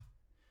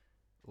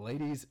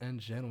Ladies and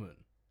gentlemen,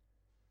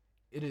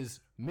 it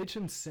is Mitch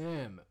and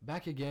Sam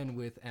back again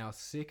with our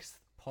 6th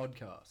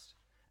podcast,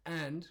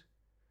 and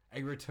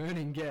a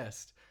returning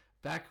guest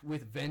back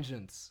with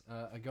vengeance,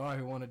 a guy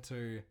who wanted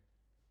to...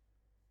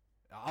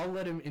 I'll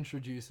let him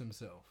introduce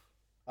himself.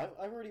 I've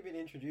already been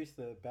introduced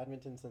the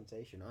badminton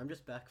sensation. I'm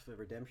just back for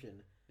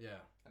redemption. Yeah.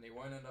 And he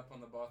won't end up on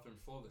the bathroom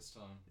floor this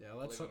time. Yeah,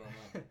 let's believe it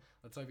or not.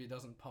 let's hope he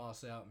doesn't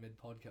pass out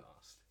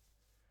mid-podcast,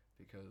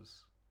 because...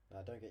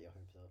 Don't get your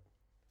hopes up.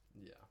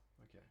 Yeah,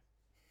 okay.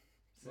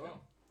 So,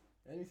 Well,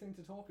 anything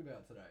to talk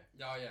about today?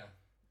 oh yeah.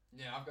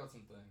 Yeah, I've got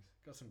some things.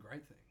 Got some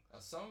great things.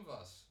 Some of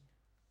us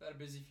had a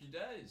busy few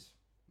days.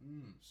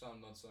 Mm. Some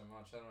not so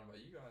much. I don't know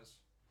about you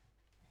guys.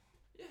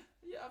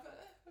 Yeah, I've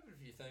had a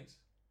few things.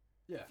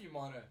 Yeah, A few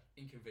minor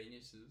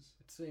inconveniences.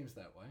 it seems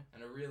that way. And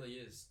it really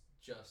is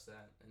just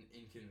that, an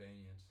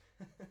inconvenience.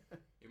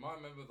 You might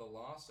remember the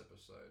last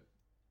episode,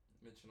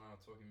 Mitch and I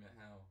were talking about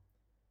how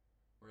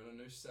we're in a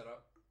new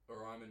setup,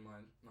 or I'm in my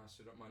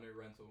setup, my new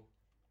rental.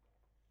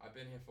 I've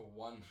been here for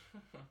one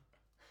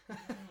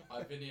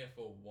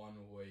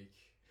week,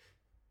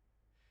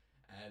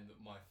 and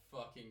my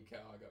fucking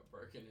car got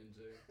broken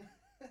into.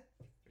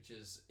 Which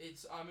is,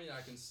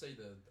 I can see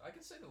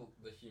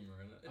the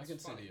humor in it. I can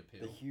see the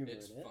appeal. The humor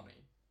It's in it.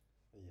 funny.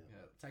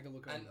 Yeah, take a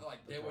look on And the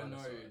there were brighter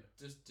no, side.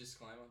 just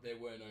disclaimer, there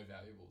were no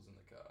valuables in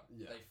the car.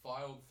 Yeah. They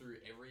filed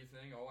through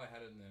everything. All I had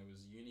in there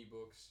was uni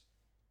books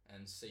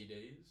and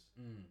CDs.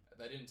 Mm.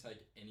 They didn't take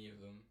any of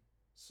them.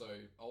 So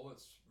all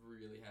that's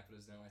really happened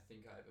is now I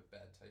think I have a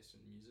bad taste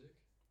in music.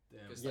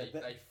 Damn. Because Yeah,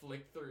 they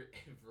flicked through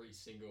every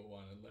single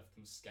one and left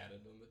them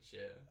scattered on the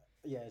chair.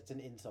 Yeah, it's an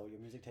insult.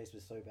 Your music taste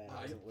was so bad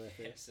it wasn't worth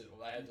it. Yes,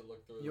 I had to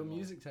look through Your them all.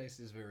 music taste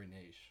is very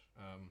niche.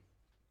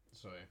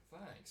 So,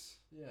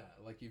 Thanks. yeah,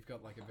 like you've got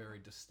like a very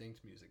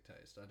distinct music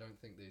taste. I don't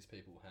think these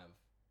people have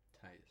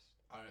taste.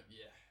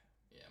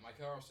 Yeah, my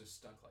car also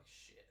stunk like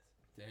shit.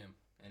 Damn.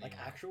 Anyway. Like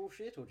actual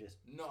shit or just...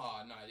 No,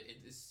 it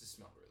just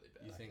smelled really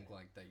bad. You think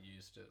like they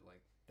used it,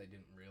 like they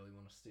didn't really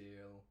want to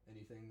steal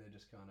anything, they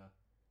just kind of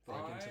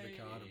broke into the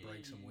car to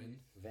break some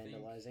wind?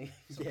 Vandalizing?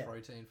 Some Yeah.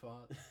 protein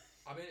fart?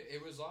 I mean, it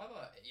was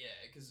either,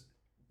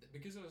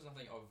 because there was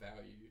nothing of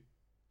value,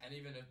 and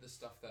even if the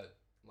stuff that,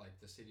 like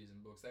the CDs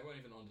and books, they weren't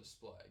even on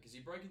display. Because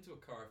you break into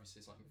a car if you see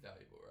something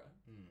valuable, right?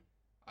 Mm.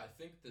 I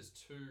think there's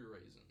two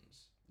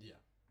reasons. Yeah.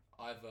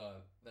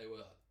 Either they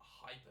were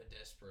hyper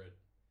desperate,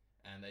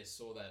 and they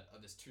saw that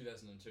this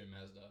 2002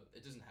 Mazda,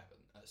 it doesn't have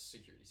a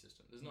security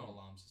system. There's no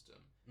alarm system.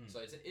 Mm.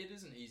 So it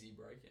is an easy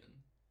break-in.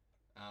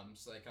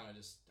 So they kind of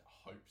just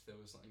hoped there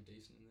was something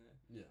decent in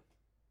there. Yeah.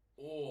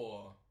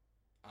 Or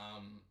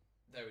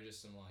they were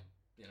just some, like,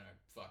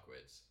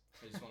 fuckwits.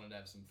 They just wanted to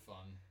have some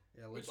fun.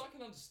 Yeah, Which I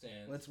can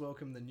understand. let's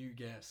welcome the new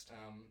guest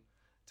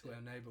To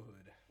our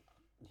neighborhood.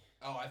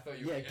 Oh, I thought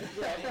you Yeah, were...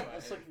 yeah,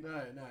 it's like... No.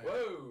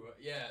 Whoa!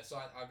 Yeah, so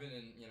I've been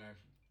in,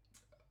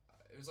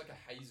 it was like a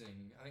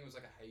hazing... I think it was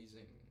like a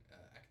hazing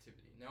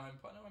activity. Now I'm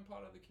part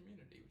of the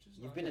community, which is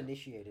You've nice. been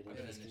initiated I've into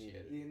been this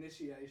initiated. community. The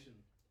initiation.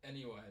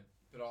 Anyway,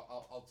 but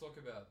I'll talk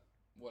about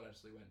what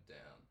actually went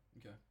down.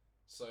 Okay.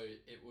 So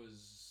it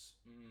was...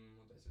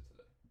 what day is it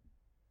today?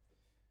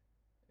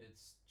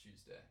 It's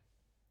Tuesday.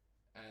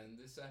 And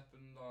this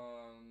happened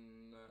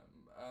on...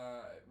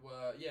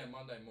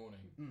 Monday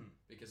morning. Mm.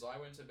 Because I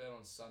went to bed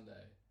on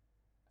Sunday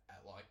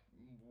at like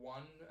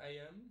 1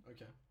 a.m.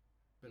 Okay.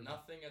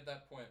 Nothing at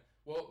that point.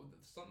 Well,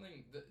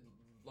 something that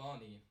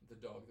Lani, the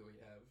dog that we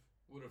have,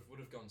 would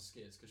have gone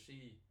scared because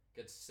she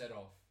gets set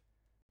off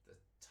the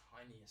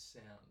tiniest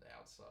sound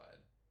outside,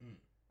 Mm.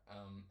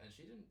 and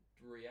she didn't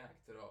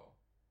react at all.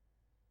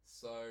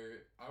 So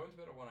I went to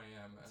bed at 1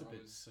 a.m. It's and a I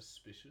bit was.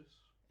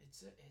 suspicious. It's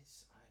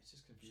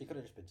just confusing. She could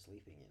have just been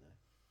sleeping,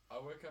 I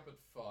woke up at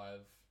 5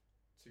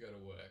 to go to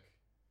work.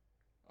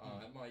 I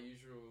had my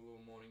usual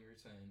little morning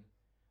routine,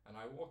 and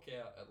I walk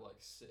out at like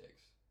 6.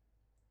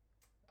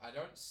 I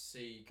don't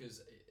see,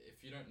 because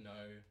if you don't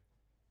know,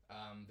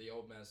 the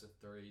old Mazda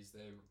 3s,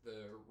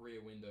 the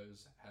rear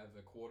windows have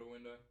a quarter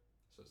window,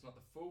 so it's not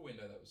the full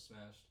window that was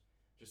smashed,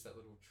 just that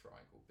little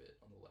triangle bit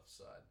on the left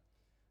side.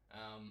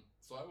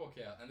 So I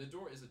walk out, and the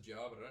door is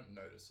ajar, but I don't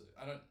notice it.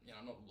 I'm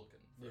not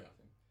looking for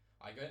anything.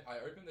 I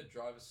open the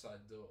driver's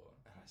side door,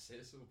 and I see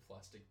this little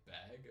plastic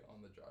bag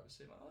on the driver's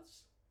seat. I'm like,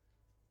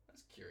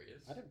 that's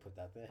curious. I didn't put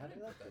that there. How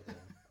did that put get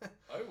there?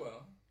 Oh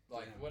well,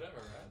 like Damn. whatever,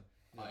 right?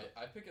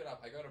 Yeah. I pick it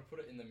up. I got to put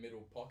it in the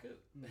middle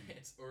pocket.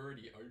 It's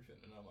already open,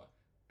 and I'm like,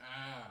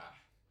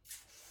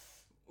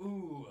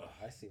 ooh.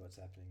 I see what's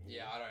happening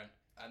here. Yeah, I don't.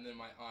 And then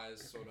my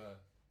eyes sort of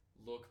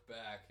look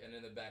back, and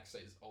in the back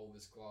seat is all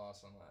this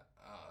glass. I'm like,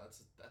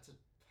 that's a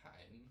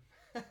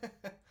pain.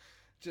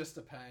 Just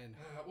a pain.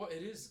 Well,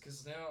 it is,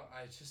 because now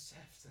I just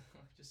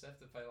have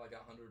to pay like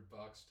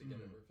 $100 to get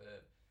it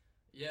repaired.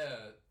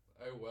 Yeah.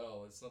 Oh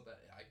well, it's not that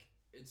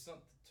it's not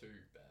too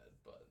bad,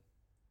 but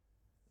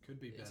Could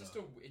be better.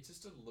 it's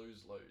just a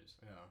lose-lose.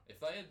 Yeah. If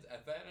they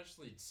had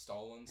actually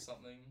stolen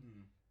something,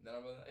 then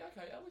I'm like,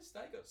 okay, at least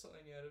they got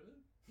something out of it.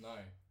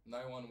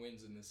 No one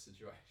wins in this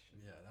situation.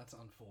 Yeah, that's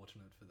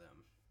unfortunate for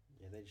them.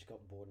 Yeah, they just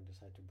got bored and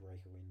decided to break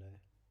a window.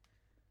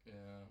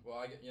 Yeah. Well,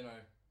 I get,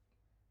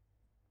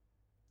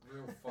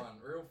 real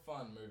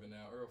fun moving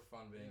out, real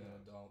fun being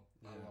an adult.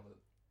 I Yeah. love it.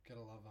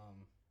 Gotta love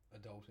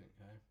adulting,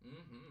 hey?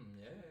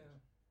 Yeah.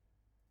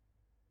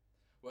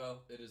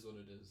 Well, it is what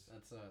it is.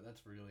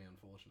 That's really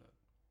unfortunate.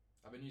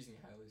 I've been using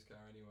Haley's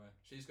car anyway.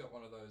 She's got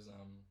one of those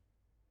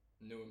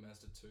newer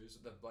Mazda 2s,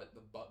 the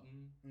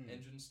button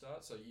engine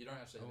start, so you don't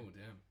actually have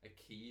a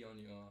key on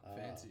your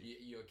fancy.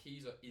 Your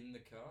keys are in the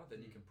car,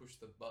 then you can push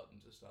the button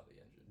to start the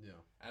engine.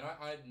 Yeah. And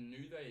I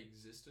knew they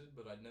existed,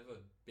 but I'd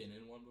never been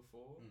in one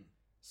before.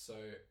 So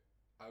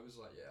I was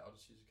like, yeah, I'll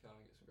just use a car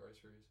and get some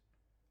groceries.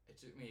 It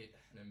took me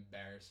an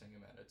embarrassing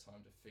amount of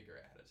time to figure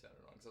out how to turn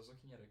it on, because I was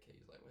looking at her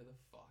keys like, where the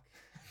fuck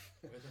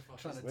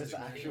Where's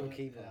the actual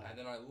key part? And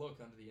then I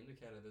look under the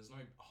indicator, there's no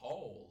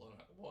hole. And I'm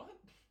like, what?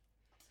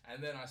 And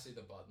then I see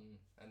the button,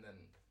 and then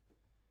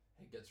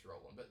it gets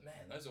rolling. But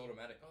man, those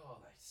automatic, they're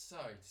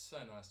so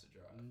nice to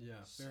drive.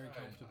 Yeah, very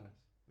comfortable.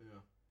 Nice.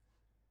 Yeah.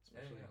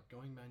 Especially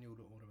going manual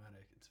to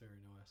automatic, it's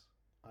very nice.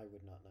 I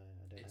would not know.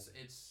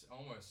 It's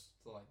almost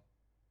like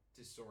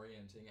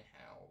disorienting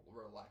how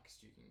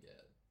relaxed you can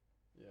get.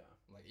 Yeah.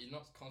 Like you're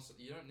not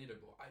constantly. You don't need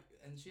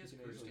and she has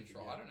cruise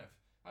control. I don't know.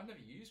 I've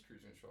never used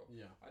cruise control.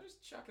 Yeah. I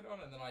just chuck it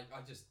on and then I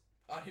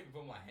don't even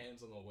put my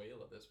hands on the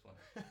wheel at this point.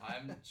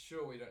 I'm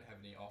sure we don't have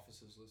any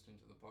officers listening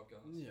to the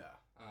podcast. Yeah.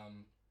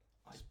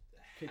 I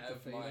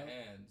have my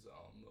hands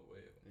on the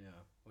wheel.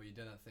 Yeah. Or you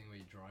do that thing where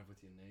you drive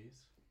with your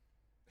knees.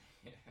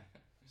 Yeah.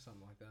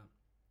 Something like that.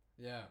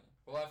 Yeah.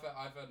 Well,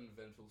 I've had an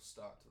eventful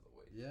start to the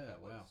week. Yeah.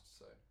 Wow.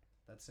 So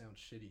that sounds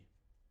shitty.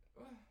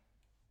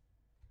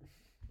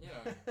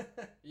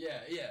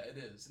 Yeah, it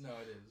is. No,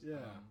 it is.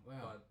 Yeah.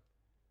 Wow. But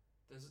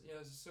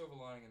there's a silver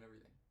lining in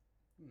everything.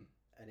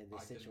 And in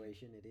this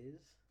situation, it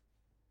is.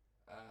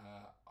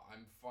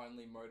 I'm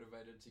finally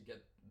motivated to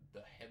get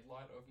the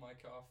headlight of my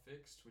car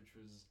fixed, which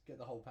was get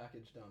the whole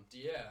package done.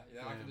 Yeah.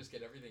 I can just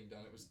get everything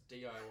done. It was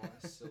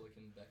DIY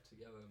silicon back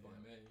together by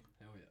me.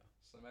 Hell yeah.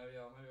 So maybe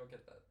I'll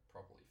get that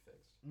properly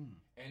fixed.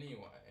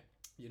 Anyway,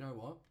 you know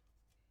what?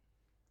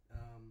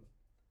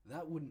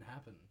 That wouldn't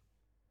happen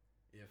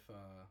if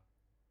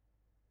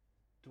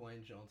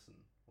Dwayne Johnson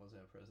was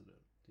our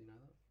president. Do you know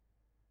that?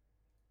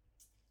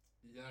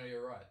 No,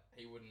 you're right.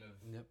 He wouldn't have.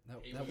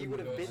 Yep. He would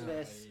have been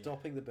there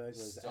stopping the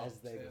burglars as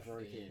they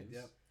broke in.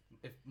 Yep.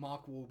 If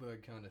Mark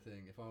Wahlberg kind of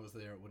thing, if I was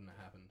there, it wouldn't have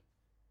happened.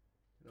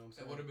 You know what I'm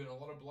saying? There would have been a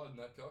lot of blood in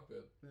that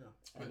cockpit. Yeah.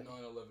 But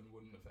 9/11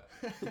 wouldn't have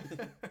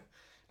happened.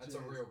 That's a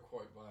real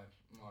quote by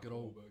Mark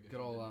Wahlberg. Good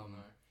old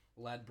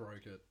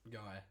Ladbroke it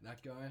guy.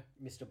 That guy.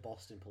 Mr.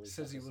 Boston police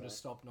says he would have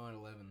stopped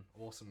 9/11.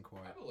 Awesome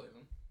quote. I believe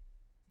him.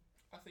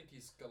 I think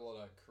he's got a lot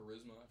of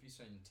charisma. Have you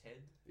seen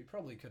Ted? He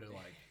probably could have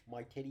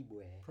my teddy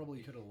bear.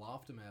 Probably could have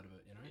laughed him out of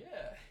it, you know.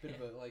 Yeah. Bit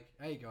of a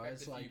hey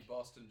guys, a few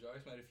Boston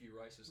jokes, made a few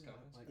racist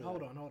comments.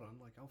 Hold on,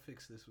 I'll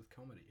fix this with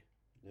comedy.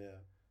 Yeah.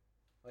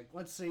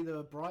 Let's see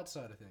the bright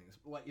side of things.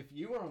 If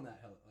you were on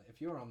if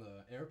you were on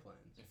the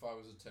airplanes. If I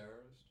was a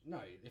terrorist. No,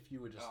 if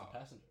you were just a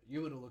passenger,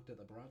 you would have looked at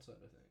the bright side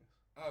of things.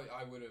 Oh,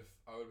 I would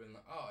have been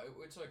like,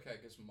 it's okay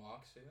because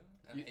Mark's here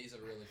and he's a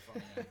really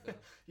funny actor.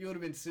 You would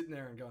have been sitting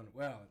there and gone,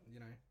 well,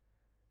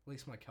 at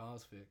least my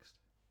car's fixed.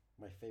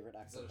 My favourite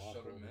actor,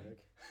 Mark Wahlberg.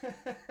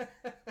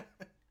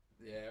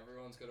 Yeah,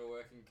 everyone's got a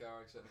working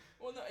car except.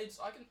 Well, no, it's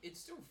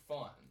still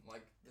fun.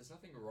 Like, there's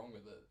nothing wrong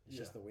with it. It's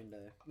just the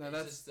window. No,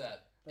 that's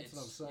what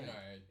I'm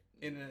saying.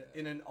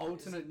 In an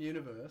alternate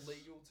universe,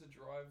 legal to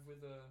drive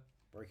with a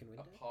broken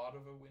window, a part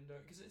of a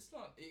window, because it's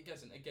not.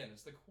 Again,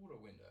 it's the quarter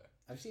window.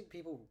 I've seen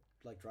people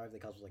drive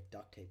their cars with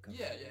duct tape.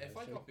 Yeah. If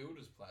I got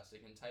builder's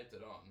plastic and taped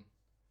it on,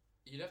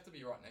 you'd have to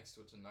be right next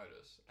to it to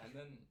notice, and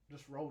then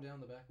just roll down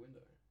the back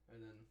window,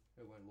 and then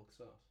it won't look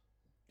sus.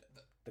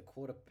 The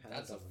quarter panel.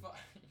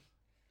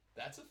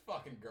 That's a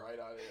fucking great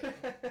idea.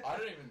 I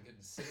don't even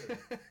consider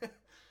it.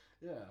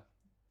 Yeah,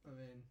 I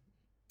mean.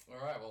 All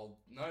right. Well,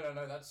 no.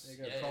 That's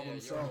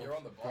you're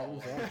on the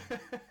ball.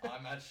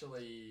 I'm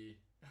actually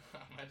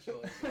a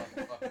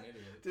fucking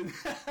idiot.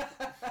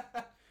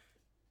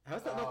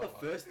 How's that not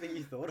the first thing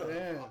you thought of?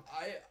 Yeah.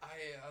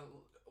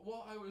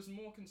 I was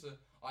more concerned.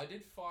 I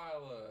did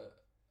file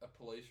a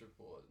police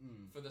report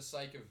for the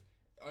sake of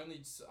I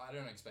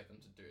don't expect them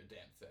to do a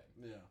damn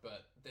thing. Yeah.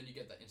 But then you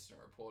get that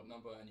incident report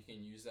number, and you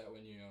can use that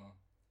when you're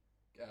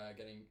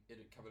getting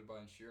it covered by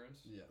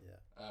insurance. Yeah.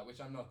 Which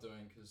I'm not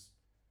doing because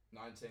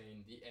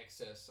 19, the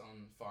excess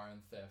on fire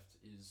and theft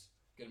is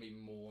going to be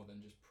more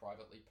than just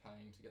privately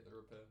paying to get the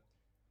repair.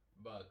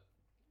 But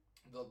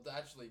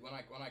actually, when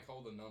I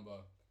called the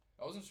number,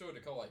 I wasn't sure to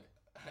call do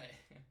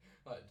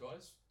I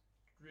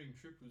ring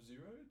 000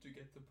 to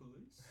get the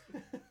police?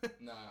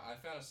 No, I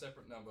found a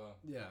separate number.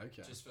 Yeah,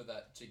 okay. Just for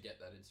that, to get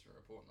that incident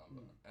report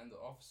number. And the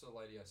officer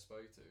lady I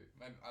spoke to,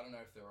 maybe I don't know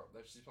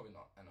if she's probably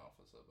not an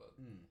officer, but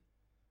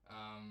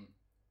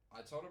I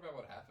told her about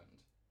what happened,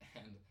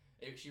 and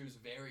she was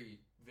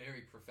very,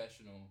 very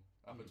professional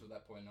up until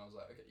that point. And I was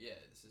like, okay, yeah,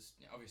 this is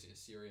obviously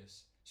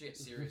she gets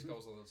serious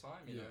calls all the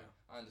time. You know,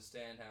 I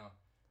understand how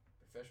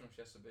professional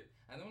she has to be.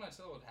 And then when I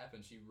tell her what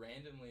happened, she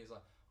randomly is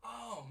like,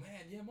 Oh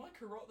man, yeah, my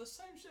Corolla. The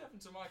same shit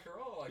happened to my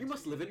Corolla. Like You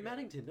must 2 live years in ago.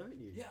 Maddington, don't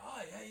you? Yeah,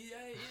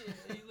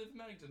 you live in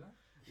Maddington, huh?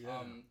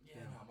 No,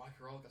 my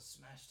Corolla got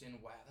smashed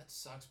in. Wow, that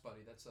sucks,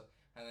 buddy.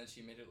 And then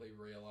she immediately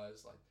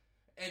realized, like,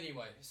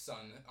 anyway,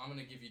 son, I'm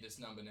gonna give you this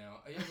number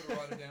now. Are you able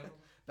to write it down?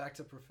 Back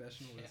to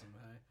professionalism,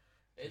 hey.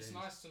 It's Jeez.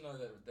 nice to know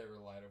that they're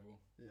relatable.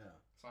 Yeah.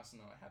 It's nice to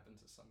know it happened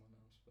to someone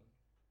else, but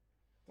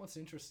What's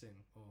interesting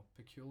or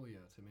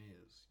peculiar to me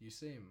is you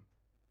seem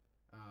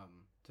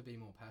to be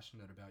more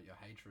passionate about your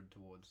hatred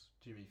towards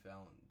Jimmy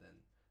Fallon than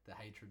the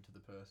hatred to the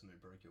person who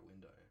broke your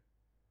window.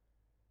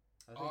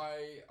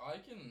 I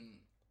can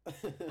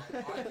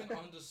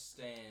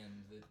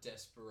understand the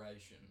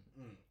desperation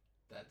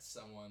that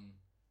someone.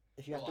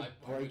 If you have Well,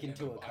 to break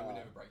into a I would car.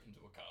 never break into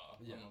a car.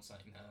 Yeah. I'm not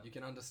saying that. You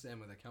can understand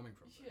where they're coming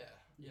from. though.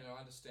 Yeah, I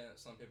understand that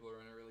some people are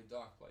in a really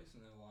dark place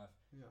in their life.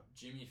 Yeah.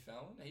 Jimmy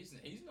Fallon, he's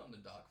not in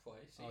a dark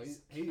place. Oh,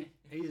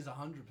 he is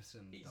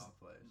 100% in the He's- dark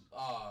place. He's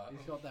Uh,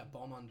 got that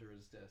bomb under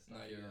his desk.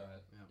 no, you're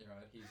right. Yeah. You're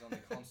right. He's on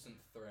the constant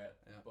threat,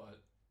 Yeah. but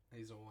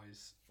He's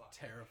always fuck,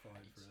 terrified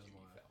hates for his Jimmy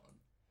life. Fallon.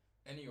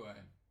 Anyway,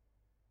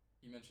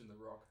 you mentioned The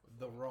Rock.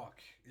 The before. Rock.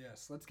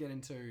 Yes, let's get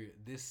into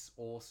this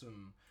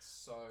awesome,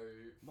 So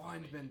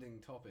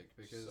mind-bending topic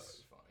funny. because,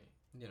 So funny.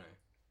 you know,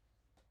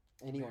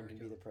 Anyone can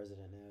America. be the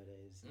president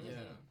nowadays. Mhm.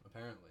 yeah,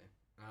 apparently.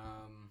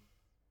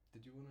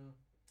 Did you want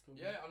to?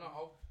 Yeah, I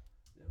know.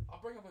 Yeah. I'll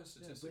bring up those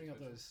Yeah, statistics. bring up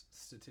Mitchell. those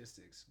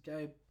statistics.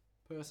 Gabe,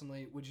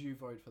 personally, would you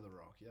vote for The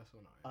Rock? Yes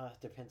or no?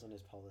 Depends on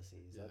his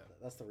policies. Yeah.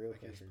 That's the real Like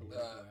his question.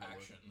 political- here.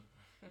 Action.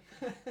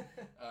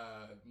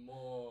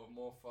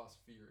 More Fast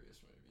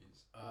Furious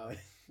movies.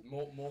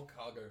 More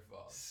cargo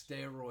fast.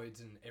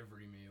 Steroids in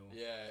every meal.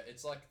 Yeah,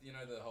 it's like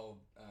the whole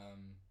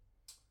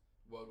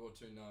World War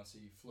II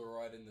Nazi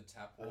fluoride in the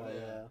tap water.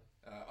 yeah.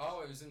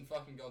 It was in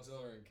fucking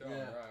Godzilla and Kong.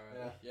 Yeah,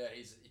 Right. Yeah,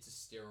 it's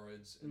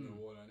steroids in the Mm.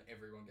 water and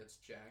everyone gets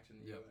jacked in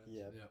the Yep. US.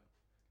 Yeah. Yeah.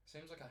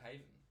 Seems like a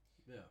haven.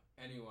 Yeah.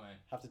 Anyway,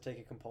 Have to take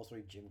a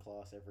compulsory gym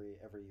class every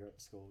year at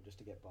school just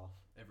to get buff.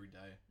 Every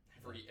day.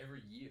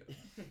 every year.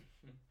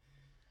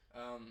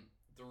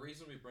 The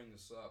reason we bring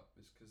this up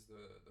is because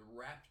the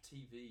Rap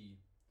TV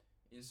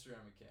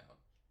Instagram account,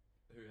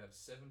 who have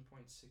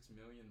 7.6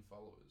 million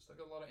followers, they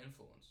got a lot of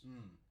influence.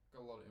 Got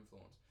a lot of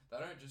influence. They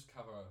don't just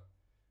cover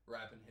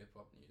rap and hip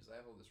hop news. They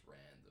have all this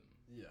random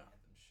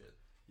shit.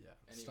 Yeah.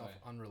 Anyway. Stuff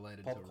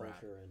unrelated Pop to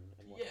rap. culture and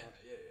Yeah,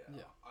 whatnot.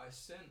 Yeah. I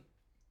sent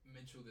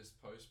Mitchell this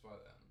post by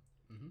them,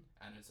 Mm-hmm.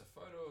 and it's a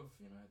photo of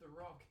The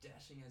Rock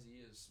dashing as he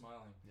is,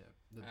 smiling. Yeah.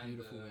 The And,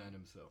 beautiful man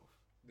himself.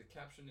 The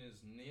caption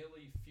is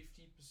nearly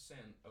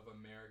 50% of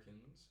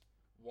Americans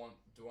want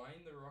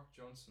Dwayne The Rock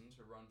Johnson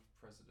to run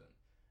for president.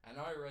 And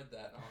I read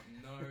that and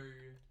I'm no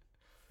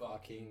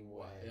fucking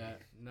way. Yeah.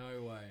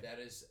 No way. That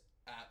is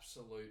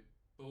absolute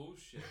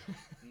bullshit.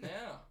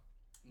 now,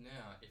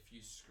 if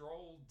you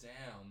scroll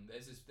down,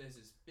 there's this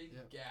big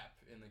Yep. gap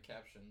in the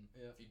caption.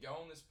 Yep. If you go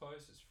on this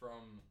post, it's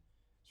from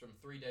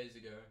 3 days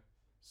ago.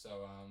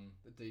 So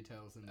The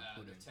details in the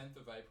the pudding. 10th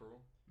of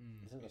April.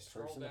 Isn't You it a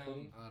scroll person in the down-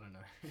 pudding? I don't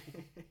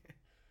know.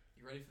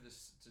 You ready for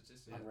this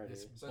statistic? I'm ready.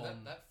 This So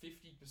bomb. that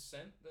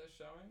 50% they're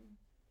showing,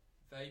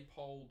 they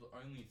polled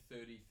only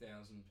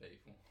 30,000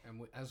 people.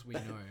 And as we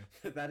know,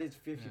 That is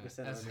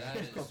 50% As of That the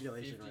is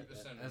population right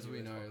 50% there. of As the we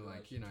US know,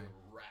 like, you population know,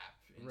 to rap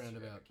around Instagram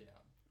about-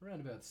 account. around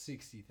about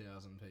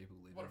 60,000 people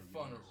live What a in the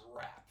fun US.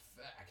 rap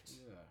fact.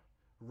 Yeah.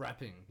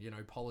 Rapping,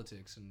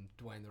 politics and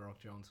Dwayne The Rock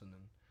Johnson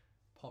and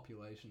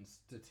population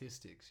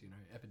statistics,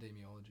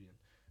 epidemiology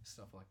and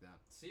stuff like that.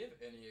 Does he have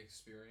any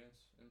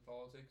experience in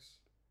politics?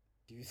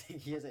 Do you think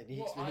he has any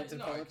Well, experience in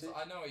politics?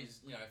 I know he's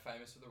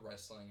famous for the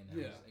wrestling and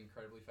Yeah. he's an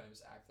incredibly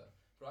famous actor,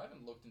 but I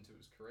haven't looked into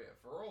his career.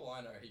 For all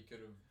I know, he could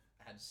have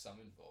had some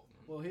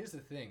involvement. Well, here's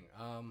the thing.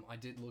 I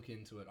did look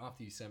into it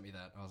after you sent me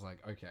that. I was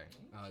like, okay,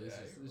 this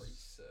is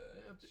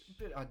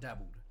research. I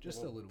dabbled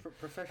just a little.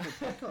 Professional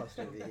podcast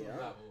over here.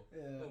 Nibble.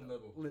 Yeah, Little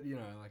nibble.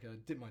 Like I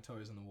dip my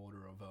toes in the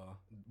water of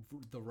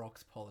The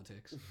Rock's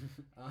politics.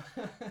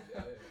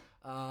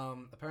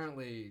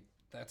 Apparently,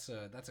 that's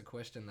a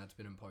question that's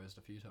been imposed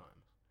a few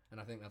times, and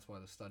I think that's why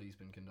the study's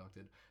been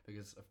conducted.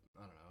 Because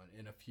I don't know,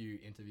 in a few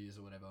interviews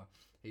or whatever,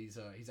 he's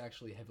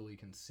actually heavily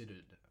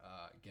considered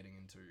getting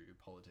into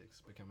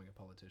politics, becoming a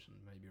politician,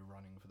 maybe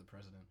running for the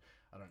president.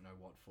 I don't know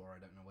what for. I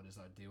don't know what his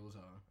ideals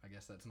are. I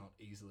guess that's not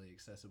easily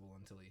accessible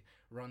until he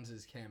runs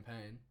his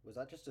campaign. Was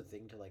that just a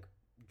thing to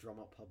drum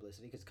up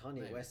publicity? Because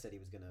Kanye Maybe. West said he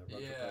was going to run for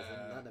Yeah.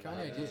 president. and that never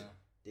Kanye happened. did.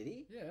 Did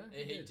he? Yeah,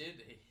 He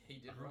did. He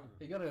did run.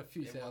 He got a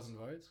few It thousand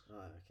votes. Oh,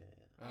 okay.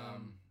 Yeah.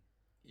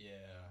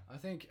 Yeah. I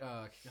think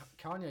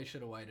Kanye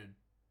should have waited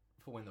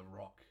for when The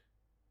Rock.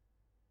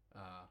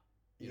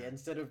 Yeah,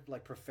 instead of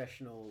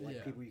professional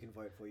Yeah. people you can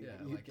vote for, Yeah,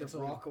 The it's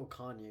all Rock or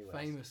Kanye West.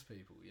 famous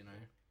people,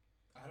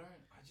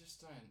 I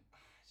just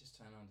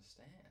don't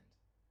understand.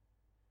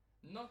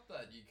 Not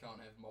that you can't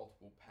have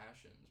multiple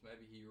passions.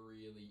 Maybe he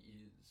really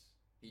is.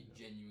 He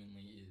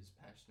genuinely is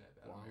passionate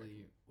about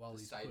while the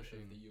he's state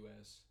pushing of the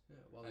US.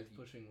 while maybe- he's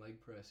pushing leg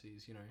press,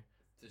 he's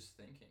Just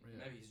thinking. Yeah.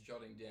 Maybe he's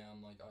jotting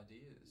down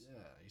ideas.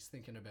 he's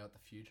thinking about the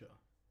future.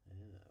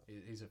 Yeah.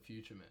 He's a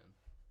future man.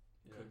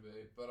 Yeah. Could be,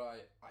 but I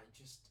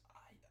just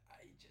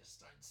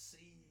don't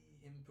see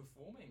him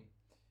performing.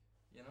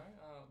 You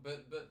know,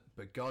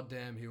 But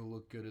goddamn, he'll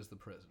look good as the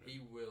president. he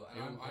will,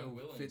 and I'm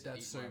willing fit to that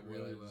eat suit my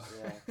really words.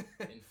 well.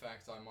 In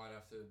fact, I might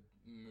have to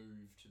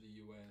move to the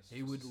US.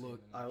 He would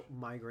look- I'll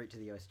migrate to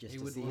the US just He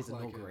to would see his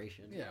look like a-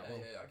 inauguration. Yeah,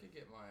 well, I could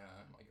get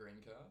my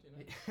green card.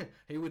 You know,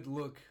 he would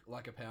look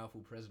like a powerful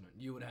president.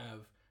 You would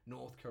have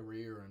North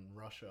Korea and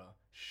Russia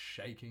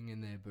shaking in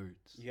their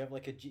boots. You have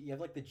like the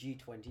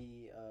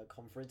G20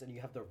 conference, and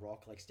you have The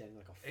Rock like standing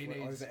like a foot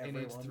over He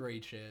everyone. needs 3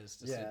 chairs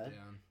to Yeah. sit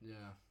down.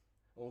 Yeah.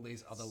 All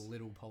these other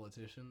little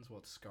politicians,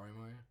 what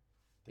ScoMo?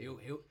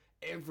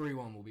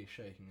 Everyone will be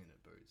shaking in their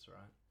boots,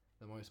 right?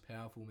 The most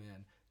powerful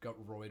man got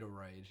roider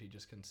rage. He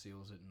just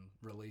conceals it and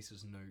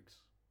releases nukes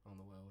on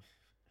the world.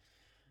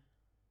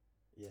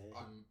 Yeah.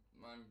 I'm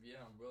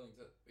willing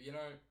to. You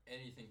know,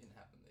 anything can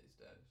happen these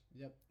days.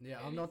 Yep. Yeah,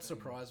 I'm not Anything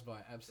surprised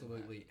by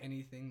absolutely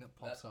anything that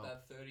pops up.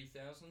 That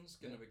 30,000 is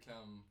going to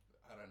become,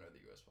 I don't know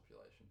the US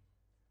population.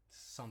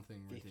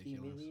 Something 50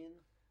 ridiculous. million?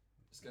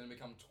 It's going to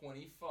become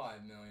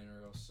 25 million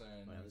real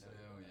soon. Wow, that's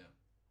Hell yeah.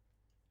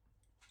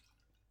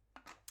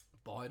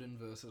 Biden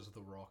versus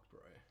The Rock,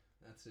 bro.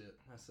 That's it.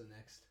 That's the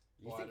next.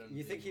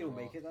 You think he'll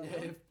make it that Yeah,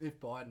 long? if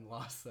Biden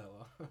lasts that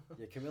long.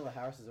 Yeah, Camilla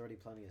Harris is already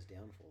planning his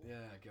downfall. Yeah,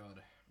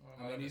 God.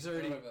 Well, I mean, he's a bit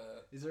already of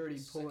a he's already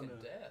pulling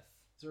second death.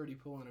 he's already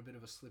pulling a bit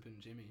of a slip in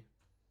Jimmy.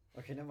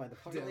 Okay, never mind. The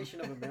population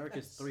of America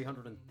is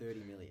 330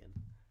 million.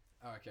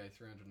 Oh, okay,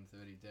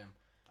 330.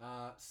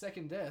 Damn.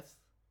 Second death.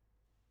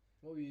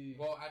 What were you?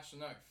 Well,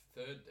 actually, no.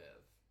 Third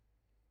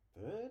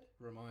death. Third?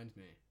 Remind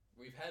me.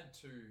 We've had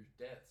 2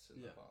 deaths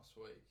in Yeah. the past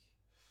week.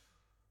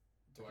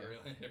 Do Okay. I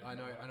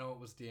really? I know it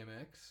was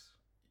DMX.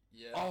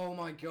 Yeah. Oh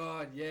my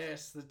God!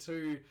 Yes, the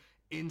 2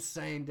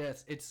 insane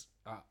deaths. It's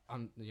a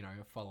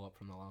follow up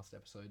from the last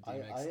episode. I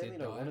DMX only did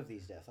know die. one of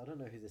these deaths. I don't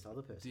know who this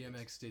other person is.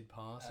 DMX did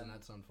pass, and And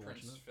that's unfortunate.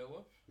 Prince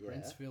Philip Yeah.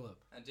 Prince Philip.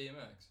 and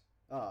DMX.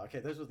 Oh, okay.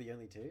 Those were the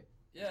only 2?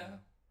 Yeah.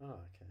 Oh,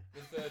 okay.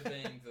 The third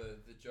being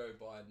the Joe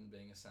Biden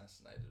being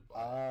assassinated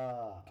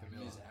by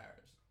Camilla. Ms.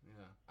 Harris.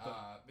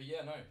 Yeah. But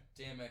yeah, no.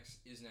 DMX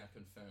is now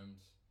confirmed.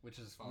 Which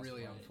is Fast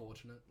really money.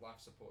 unfortunate. Life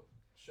support.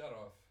 Shut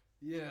off.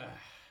 Yeah.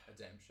 A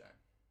damn shame.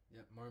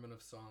 Yep, moment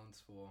of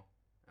silence for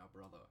our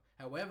brother.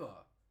 However,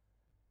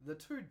 the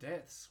 2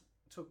 deaths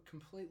took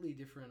completely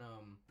different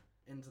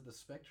ends of the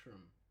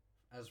spectrum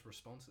as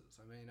responses.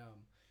 I mean,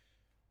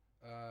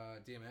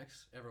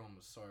 DMX, everyone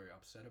was so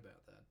upset about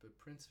that, but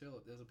Prince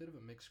Philip, there's a bit of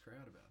a mixed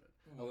crowd about it.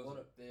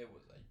 There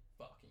was a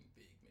fucking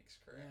big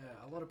mixed crowd.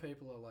 Yeah, a lot of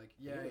people are like,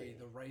 "Yay, Really?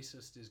 the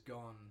racist is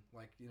gone!"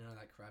 Like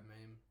that crab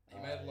meme. He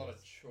made a lot of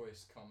yes.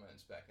 choice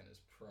comments back in his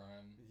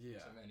prime Yeah.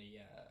 to many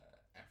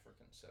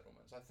African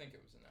settlements. I think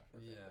it was in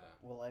Africa. Yeah.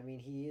 Well, I mean,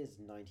 he is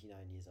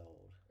 99 years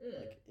old.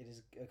 Like, it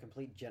is a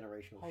complete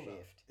generational Hold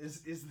up.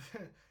 shift.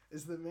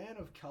 Is the man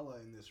of color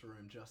in this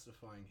room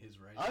justifying his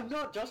race? I'm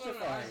not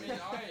justifying. No,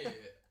 I mean,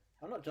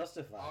 I'm not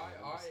justifying.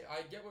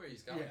 I get where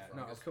he's coming Yeah, from.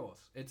 no, 'cause of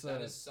course. It's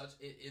that a is such.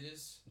 It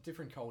is.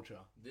 different culture.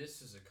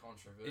 This is a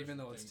controversial Even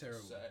though it's thing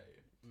terrible. to say.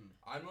 Mm.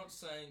 I'm not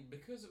saying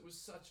because it was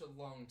such a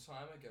long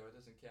time ago it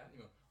doesn't count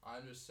anymore.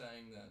 I'm just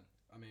saying that.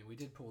 I mean, we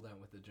did pull that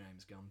with the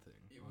James Gunn thing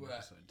It, on well,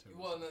 episode 2.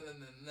 well, no.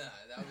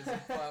 That was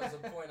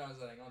the point I was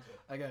adding onto it.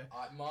 Okay.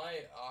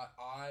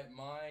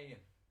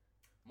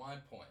 My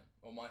point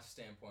or my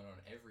standpoint on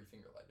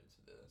everything related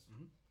to this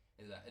Mhm.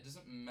 is that it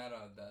doesn't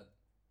matter that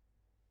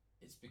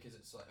it's because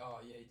it's like, oh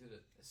yeah, he did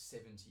it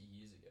 70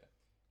 years ago.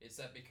 It's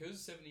that because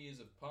 70 years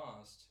have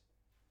passed,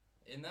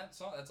 in that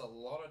time, that's a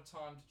lot of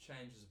time to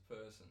change as a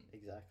person.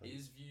 Exactly.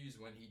 His views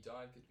when he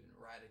died could have been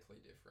radically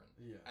different.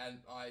 Yeah.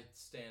 And I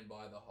stand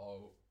by the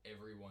whole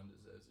everyone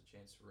deserves a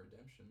chance for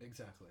redemption.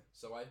 Exactly.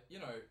 So I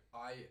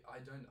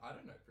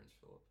don't know Prince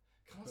Philip.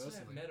 Can't say I've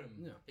Personally, met him.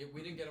 yeah.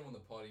 We didn't get him on the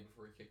potty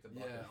before he kicked the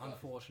bucket. Yeah, but,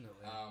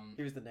 unfortunately.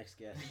 He was the next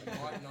guest. he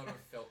might not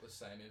have felt the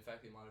same. In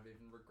fact, he might have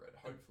even regretted.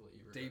 Hopefully, he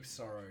regretted. Deep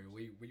sorrow.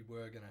 We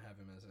were going to have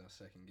him as our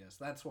second guest.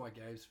 That's why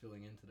Gabe's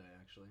filling in today,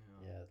 actually.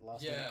 Yeah,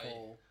 last Yeah. minute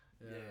call.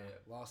 Yeah.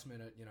 Last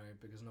minute,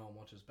 because no one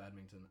watches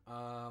badminton.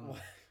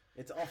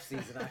 It's off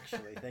season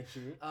actually. Thank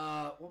you.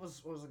 What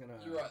was I going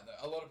to... You're right,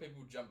 though. A lot of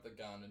people jump the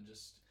gun and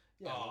just.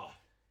 Yeah. Oh,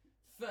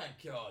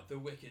 thank God, the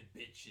wicked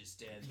bitch is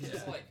dead. Yeah.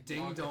 It's like Ding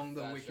Margaret dong, the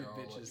Thatcher wicked or,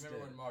 bitch like, is you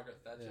remember dead. when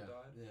Margaret Thatcher Yeah.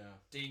 died? Yeah.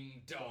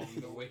 Ding dong,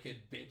 the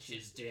wicked bitch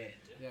is dead.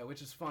 Yeah,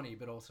 which is funny,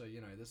 but also,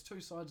 there's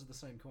 2 sides of the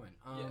same coin.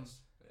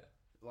 Yes. Yeah.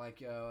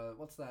 Like,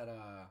 what's that,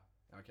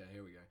 okay,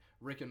 here we go.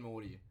 Rick and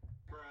Morty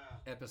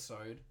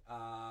episode.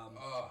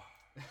 Oh,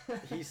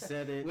 He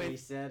said it. He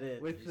said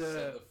it. With he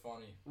said the the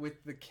funny.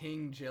 with the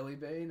King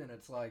Jellybean, and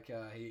it's like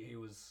he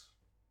was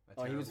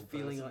a he was terrible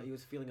feeling person. he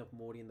was feeling up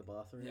Morty in the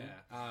bathroom.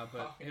 Yeah,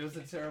 but he was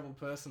a terrible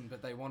person,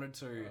 but they wanted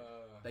to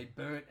they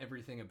burnt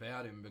everything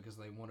about him because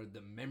they wanted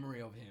the memory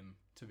of him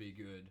to be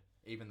good,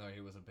 even though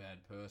he was a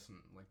bad person,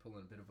 like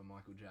pulling a bit of a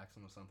Michael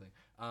Jackson or something.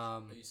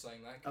 Are you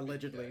saying that? could be the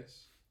Allegedly.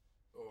 case?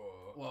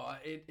 Or Well,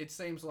 it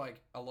seems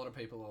like a lot of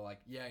people are like,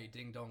 yay,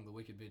 ding dong, the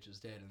wicked bitch is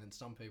dead. And then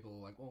some people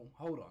are like, well,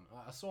 hold on.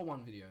 I saw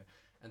one video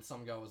and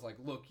some guy was like,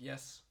 look,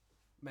 yes,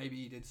 maybe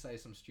he did say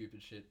some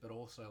stupid shit, but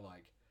also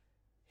like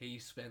he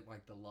spent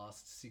like the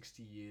last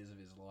 60 years of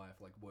his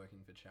life like working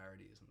for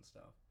charities and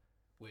stuff.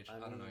 Which I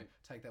don't know.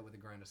 Take that with a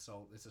grain of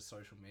salt. It's a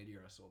social media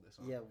I saw this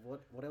on. Yeah,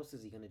 what else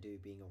is he gonna do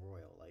being a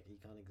royal? Like he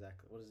can't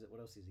exactly. What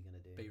else is he gonna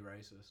do? Be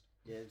racist.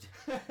 Yeah.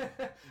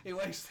 He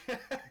wakes.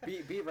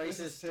 be racist. This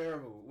is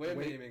terrible. We're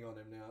memeing on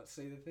him now.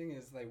 See, the thing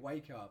is, they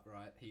wake up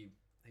right. He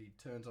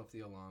turns off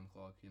the alarm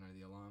clock. You know,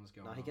 the alarm's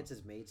going. No, he gets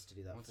his mates to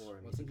do that for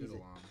him. What's a good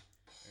alarm?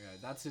 Okay,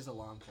 that's his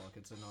alarm clock.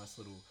 It's a nice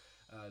little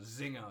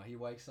zinger. He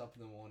wakes up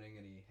in the morning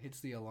and he hits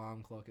the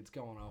alarm clock. It's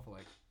going off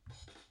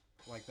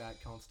like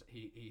that. Constant.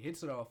 He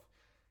hits it off.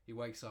 He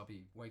wakes up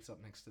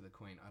next to the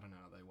Queen. I don't know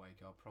how they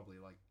wake up. Probably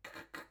like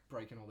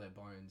breaking all their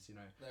bones, you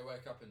know. They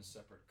wake up in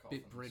separate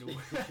coffins. Bit brittle.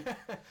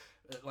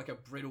 Like a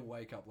brittle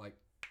wake up, like.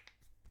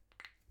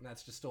 And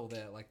that's just all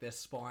there, like their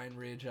spine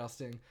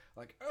readjusting.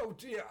 Like, oh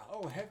dear,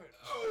 oh heaven,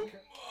 Oh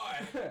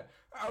my!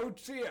 oh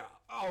dear,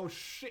 oh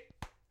shit.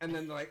 And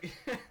then like,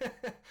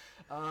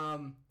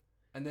 and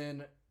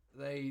then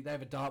they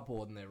have a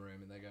dartboard in their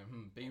room and they go,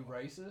 be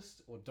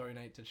racist or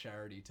donate to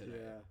charity today.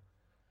 Yeah.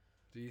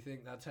 Do you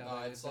think that's how? No,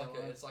 it's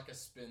like a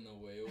spin the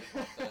wheel.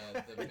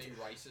 But the be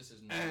racist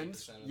is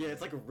 90% of yeah,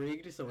 it's like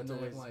rigged, so it's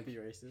always like, be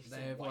racist.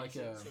 They have like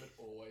a. So it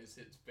always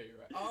hits be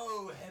racist.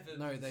 Oh heavens!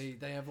 No,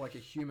 they have like a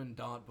human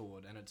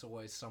dartboard, and it's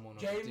always someone.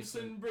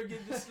 Jameson, bring in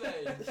the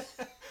slaves.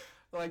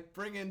 Like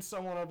bring in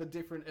someone of a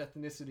different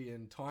ethnicity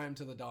and tie him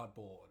to the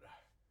dartboard,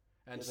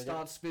 and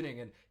start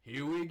spinning. And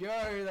here we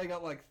go. They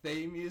got like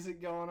theme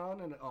music going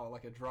on, and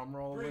like a drum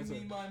roll. Bring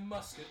me my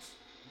musket.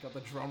 Got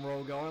the drum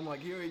roll going. Like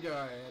here we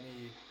go, and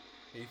he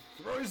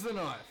throws the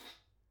knife,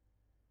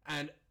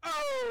 and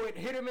it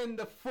hit him in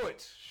the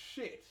foot.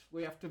 Shit,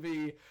 we have to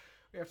be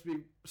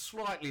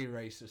slightly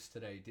racist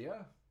today,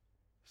 dear.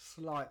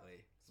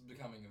 Slightly. It's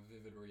becoming a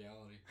vivid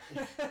reality.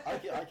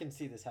 I can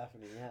see this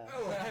happening. Yeah.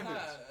 Oh heavens!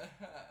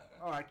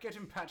 All right, get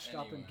him patched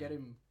up and get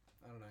him.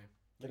 I don't know.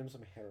 Get him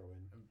some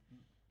heroin.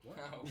 What?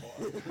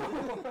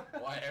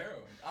 Why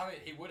heroin? I mean,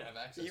 he would have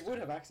access. He would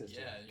have access.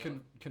 Yeah. To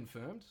it.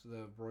 Confirmed.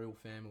 The royal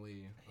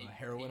family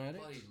heroin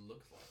addict. He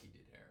looked like he did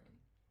heroin.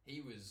 He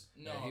was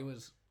he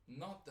was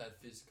not that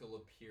physical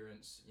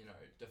appearance,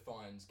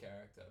 defines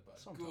character, but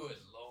sometimes. Good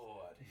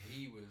lord,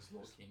 he was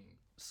looking.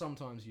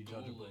 Sometimes you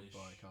judge a book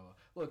by cover.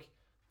 Look,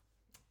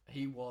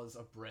 he was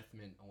a breath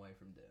mint away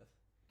from death.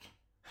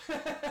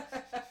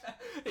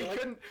 He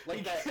couldn't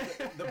like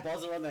that the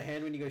buzzer on the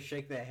hand when you go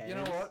shake their hand. You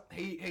know what?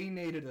 He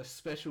needed a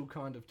special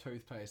kind of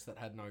toothpaste that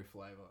had no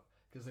flavor.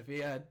 Because if he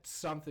had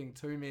something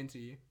too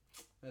minty,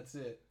 that's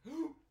it.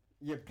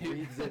 Yeah,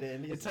 breathes it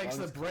in. It takes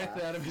the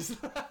breath out of his.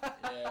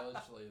 Yeah,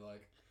 literally,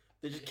 like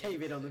they just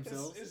cave in on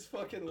themselves. His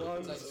fucking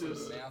lungs takes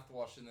just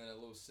mouthwash and then a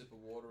little sip of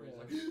water.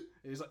 Yeah.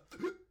 He's like,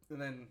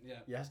 and then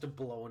he has to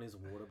blow on his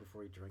water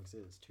before he drinks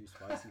it. It's too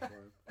spicy for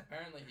him.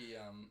 Apparently, he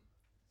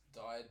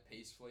died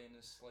peacefully in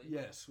his sleep.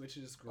 Yes, which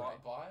is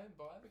great. By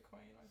the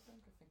Queen, I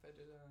think. I think they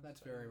did.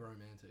 That's very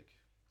romantic.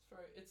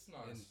 It's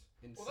nice.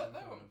 They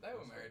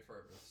were married for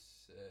over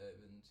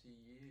 70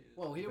 years.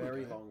 Well, here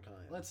very we go. long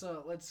time.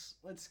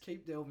 Let's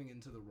keep delving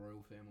into the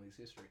royal family's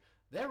history.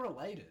 They're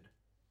related.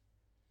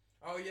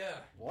 Oh yeah.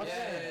 What?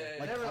 Yeah.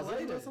 Like they're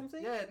related or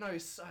something? Yeah, no,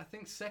 I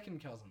think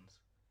second cousins.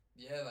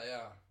 Yeah, they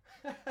are.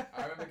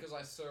 I remember because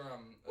I saw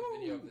a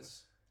video of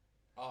this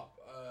up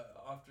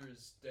after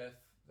his death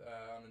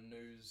on a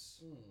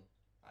news.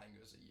 I think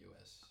it was a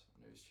US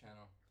news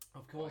channel.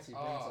 Of course, he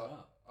brings it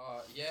up.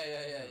 Yeah.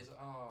 He's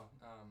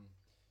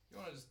you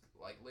want to just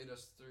lead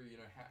us through,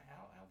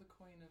 how the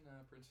Queen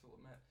and Prince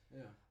Philip met?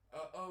 Yeah.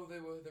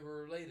 They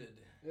were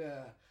related.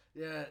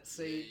 Yeah.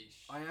 See,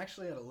 Yeesh. I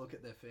actually had a look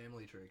at their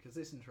family tree because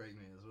this intrigued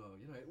me as well.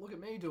 Look at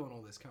me doing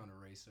all this kind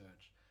of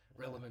research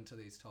relevant to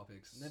these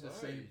topics.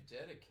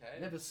 Dedicated.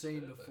 Never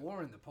seen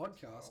before in the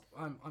podcast.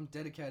 I'm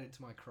dedicated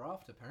to my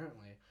craft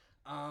apparently.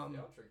 I'll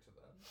drink to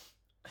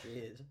that.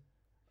 Cheers.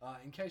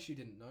 In case you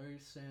didn't know,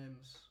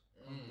 Sam's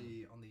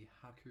on the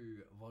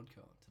Haku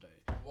vodka today.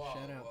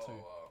 Shout out to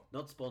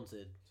Not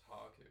sponsored.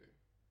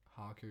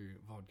 Haku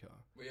vodka.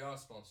 We are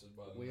sponsored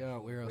by them. We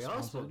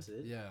are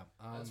sponsored. Yeah.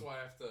 That's why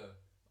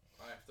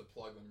I have to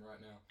plug them right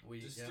now.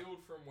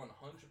 Distilled from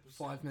 100%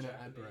 5 minute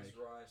ad Japanese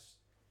break. rice,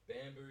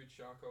 bamboo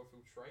charcoal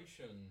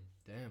filtration.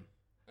 Damn.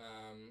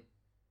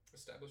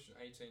 Established in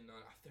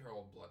 1890. They're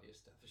all bloody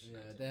established.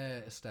 Yeah,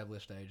 they're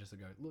established ages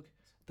ago. Look,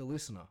 the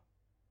listener,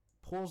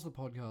 pause the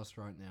podcast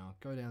right now.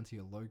 Go down to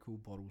your local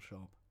bottle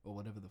shop or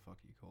whatever the fuck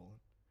you call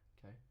it.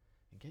 Okay,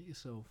 and get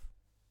yourself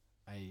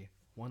a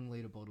 1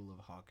 liter bottle of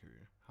Haku.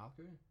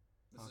 Haku?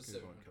 This is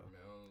 700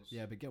 mils.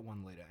 Yeah, but get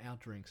 1 liter. Our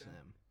drinks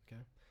them.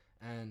 Okay,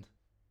 and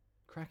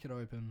crack it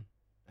open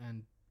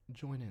and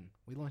join in.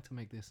 We like to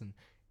make this an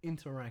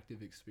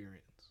interactive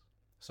experience.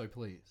 So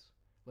please,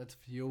 let's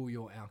fuel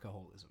your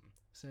alcoholism.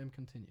 Sam,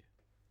 continue.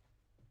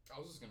 I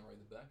was just going to read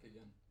the back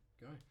again.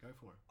 Go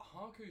for it.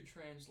 Haku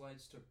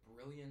translates to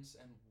brilliance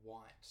and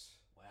white.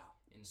 Wow.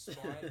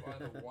 inspired by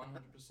the 100%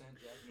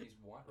 Japanese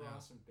white Wow.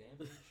 rice and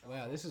bamboo.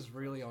 Wow, this is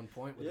really on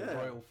point with the Yeah.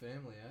 royal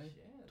family, eh?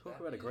 Yeah, Talk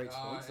that about a is- great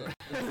sponsor.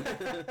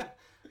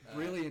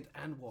 Brilliant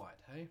and white,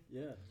 hey?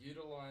 Yeah.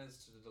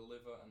 Utilized to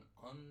deliver an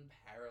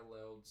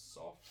unparalleled,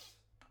 soft,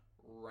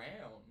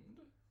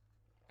 round,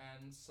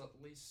 and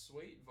subtly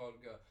sweet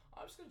vodka.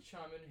 I'm just going to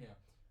chime in here.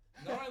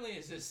 Not only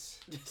is this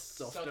Just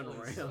soft and subtly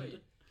round.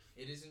 sweet,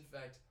 it is in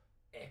fact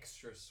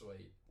extra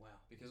sweet. Wow.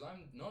 Because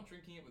I'm not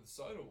drinking it with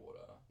soda water,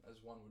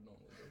 as one would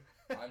normally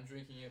do. I'm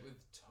drinking it with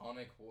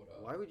tonic water.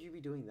 Why would you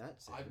be doing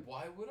that, Sam?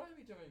 Why would I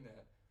be doing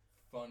that?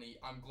 Funny.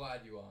 I'm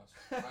glad you asked.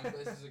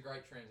 This is a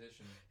great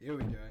transition. Here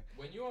we go.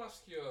 When you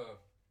ask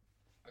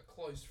a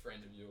close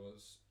friend of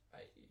yours,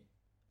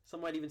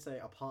 Some might even say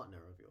a partner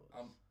of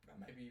yours.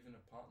 maybe even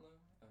a partner,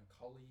 a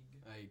colleague,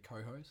 A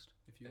co-host,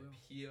 if you a will.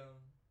 peer,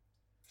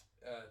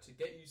 to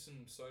get you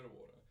some soda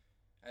water,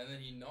 and then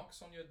he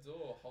knocks on your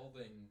door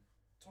holding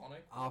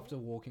tonic water. After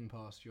walking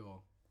past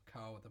your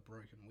car with a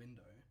broken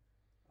window,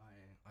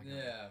 I go,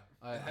 Yeah.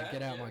 I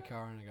get out Yeah. my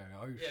car and I go,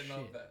 oh Yeah, shit.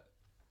 not that.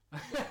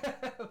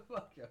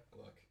 Fuck yeah.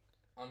 Look,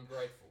 I'm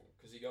grateful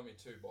because he got me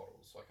 2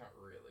 bottles, so I can't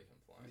really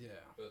complain.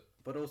 Yeah.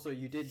 But also,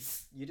 you did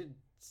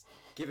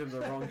give him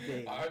the wrong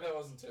thing. I hope that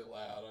wasn't too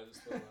loud. I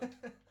just thought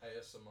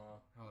ASMR.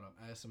 Hold up,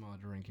 ASMR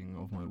drinking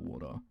of my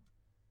water.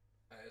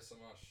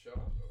 ASMR shot.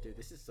 Dude,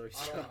 this is so I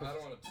sharp.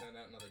 don't want to turn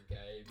out another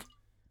Gabe.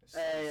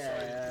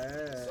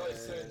 Hey, So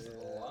soon to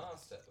the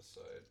last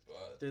episode,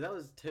 but Dude, that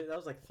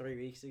was like 3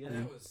 weeks ago.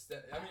 that was.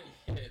 I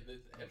mean, yeah,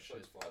 the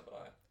episodes fly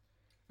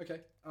by.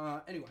 Okay.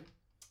 Anyway,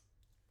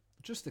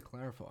 just to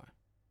clarify,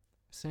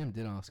 Sam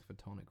did ask for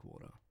tonic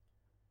water.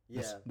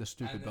 Yeah. The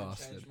stupid and then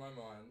bastard. changed my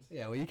mind.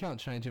 Yeah, well, you can't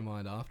change your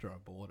mind after I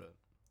bought it.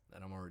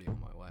 And I'm already on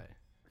my way.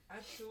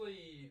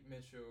 Actually,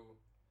 Mitchell,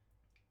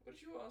 what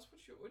did you ask?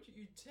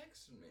 You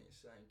texted me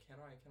saying, "Can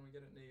we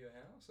get it near your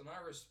house?" And I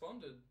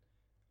responded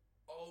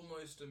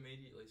almost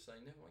immediately saying,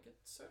 "Never mind, get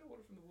soda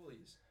water from the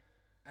Woolies."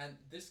 And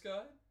this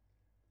guy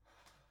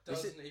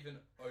doesn't even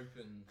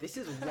open. This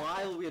is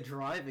while we're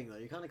driving, though.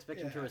 You can't expect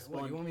him to What,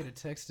 respond. you want me to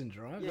text and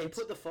drive? Yeah, he That's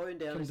put the phone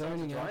down and started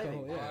condoning driving.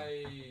 alcohol, yeah.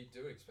 I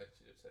do expect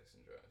you to text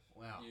and drive.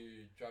 Wow.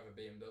 You drive a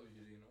BMW,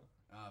 do you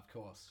not? Of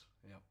course.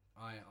 Yep.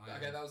 I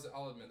Okay,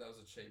 I'll admit that was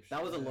a cheap That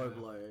shot. was a low Yeah.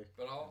 blow.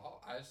 But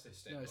I actually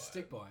stand No, by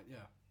stick it. by it,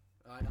 yeah.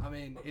 I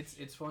mean,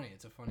 it's funny.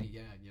 It's a funny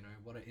gag, you know.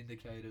 What are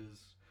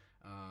indicators?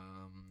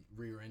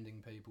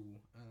 Rear-ending people.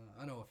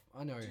 I know.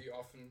 Do you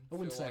often I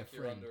wouldn't feel say like a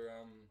you're friend. under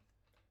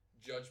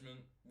judgment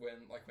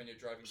when you're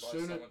driving by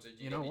Sooner- someone? Do you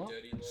you get know any what?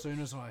 dirty As looks? soon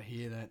as I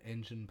hear that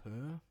engine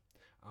purr,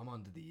 I'm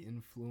under the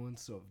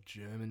influence of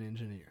German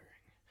engineering,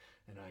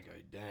 and I go,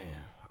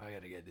 "Damn, I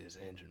gotta get this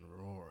engine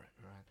roaring,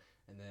 right?"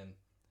 And then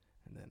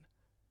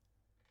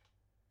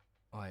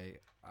I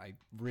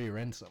rear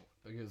end someone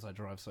because I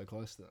drive so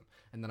close to them,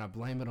 and then I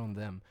blame it on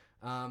them.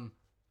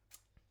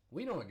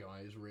 We know a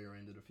guy who's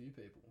rear-ended a few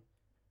people.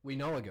 We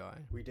know a guy.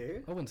 We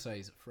do? I wouldn't say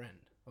he's a friend,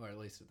 or at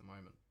least at the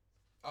moment.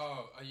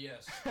 Oh,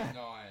 yes.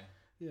 No.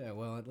 Yeah,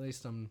 well, at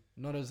least I'm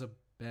not as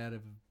bad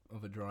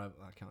of a driver.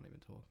 I can't even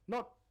talk.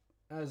 Not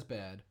as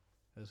bad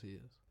as he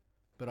is.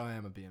 But I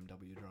am a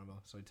BMW driver,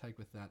 so take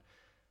with that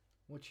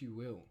what you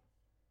will.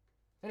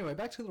 Anyway,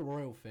 back to the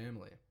royal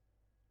family.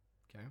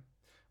 Okay.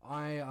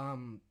 I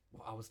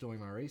was doing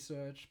my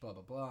research, blah,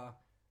 blah, blah.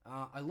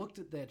 I looked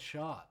at their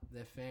chart,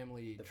 their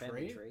family The tree.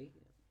 family tree?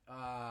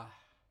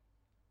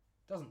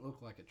 Doesn't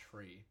look like a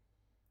tree.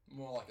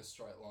 More like a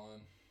straight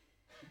line.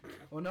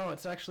 Well, no,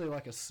 it's actually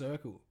like a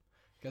circle.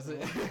 Because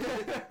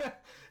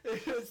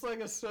it's like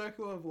a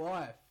circle of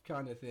life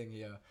kind of thing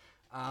here.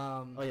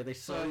 Oh yeah, they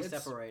so slowly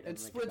it's- separate. It and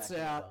make splits back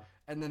out, together.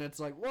 and then it's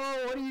like,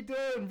 whoa, what are you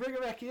doing? Bring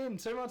it back in.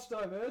 Too much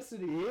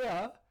diversity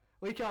here.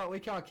 We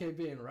can't keep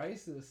being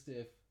racist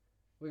if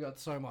we got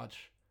so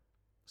much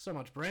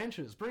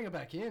branches. Bring it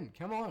back in.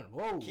 Come on.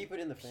 Whoa. Keep it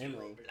in the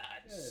family.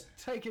 Yeah,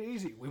 take it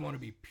easy. We want to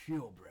be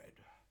purebred.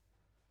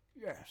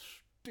 Yes,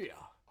 dear.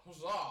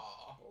 Huzzah!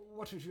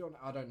 What is your?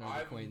 I don't know the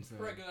I've Queen's name.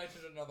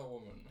 impregnated another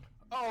woman.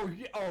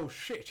 Oh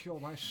shit! You're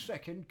my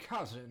second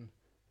cousin.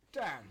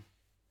 Damn.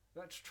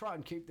 Let's try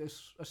and keep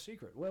this a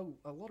secret. Well,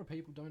 a lot of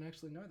people don't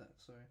actually know that,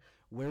 so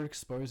we're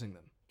exposing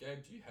them.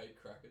 Gabe, do you hate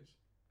crackers?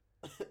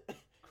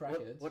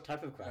 Crackers. What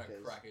type of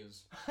crackers?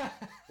 Crackers.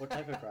 What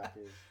type of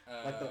crackers?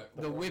 Like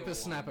The royal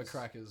whippersnapper ones.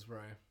 crackers, bro.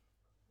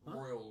 Huh?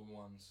 Royal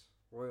ones.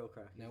 Royal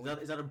crackers. Now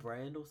Is that a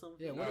brand or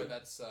something? Yeah, No, what?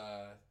 that's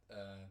the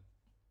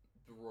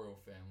royal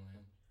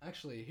family.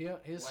 Actually, here's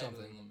Labeling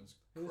something. them as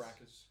Here's-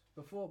 crackers.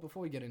 Before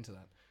we get into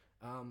that,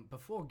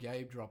 before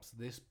Gabe drops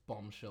this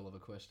bombshell of a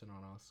question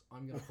on us,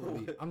 I'm gonna pull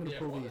the. I'm gonna Yeah,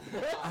 pull what?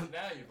 the.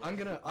 Now you've I'm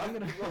gonna.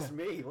 You lost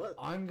me. What?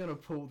 I'm gonna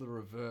pull the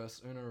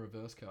reverse Uno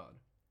reverse card.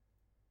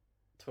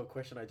 To a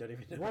question I don't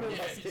even know. What I'm is-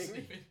 Yeah,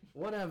 asking.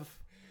 What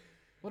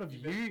have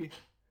You've you?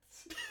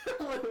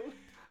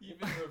 You've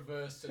been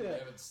reversed and Yeah. you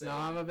haven't said No,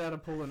 I'm it. about to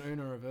pull an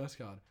Uno reverse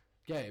card.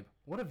 Gabe,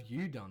 what have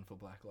you done for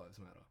Black Lives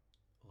Matter?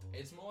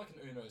 It's more like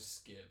an Uno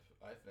skip,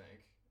 I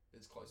think.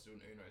 It's close to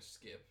an Uno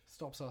skip.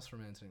 Stops us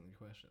from answering the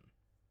question.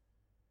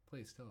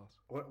 Please tell us.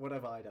 What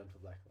have I done for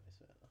Black Lives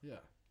Matter?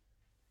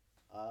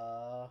 Yeah.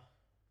 Uh,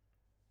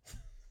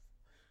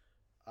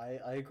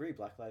 I agree.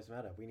 Black Lives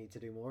Matter. We need to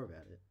do more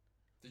about it.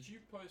 Did you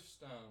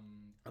post A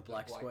the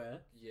black square.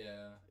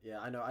 Yeah. Yeah,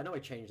 I know. I know. I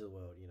changed the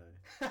world. You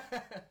know.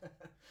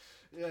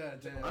 Yeah,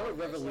 damn. I'm a You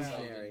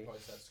revolutionary. didn't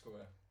post that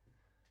square.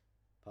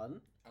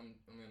 Pardon? I'm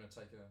gonna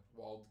take a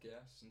wild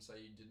guess and say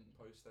you didn't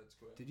post that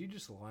square. Did you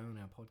just lie on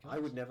our podcast? I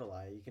would never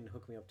lie. You can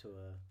hook me up to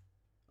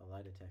a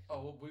lie detector.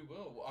 Oh well, we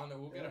will. I know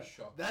we'll get Yeah. a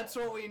shock. That's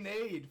what we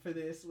need for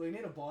this. We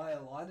need to buy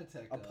a lie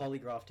detector. A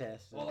polygraph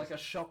test. Or like a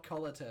shock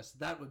collar test.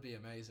 That would be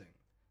amazing.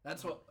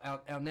 That's what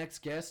our next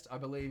guest, I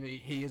believe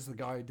he is the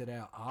guy who did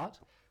our art.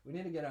 We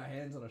need to get our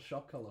hands on a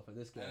shock collar for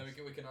this guest. And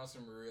then we can ask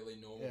some really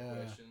normal Yeah,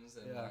 questions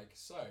and yeah. like,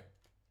 so,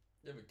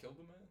 you ever killed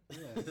a man?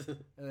 Yeah.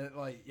 And then,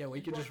 like, yeah, we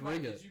Did could you just break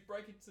rig my- it. Did you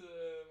break into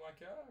my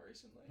car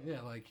recently?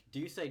 Yeah, like, Do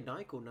you say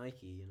Nike or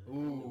Nike? You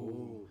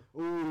know.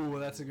 ooh,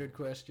 that's a good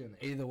question.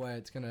 Either way,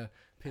 it's gonna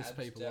piss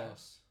people off.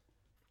 Adidas,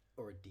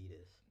 Or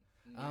Adidas.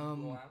 New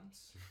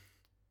Balance,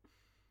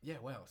 Yeah,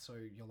 well, so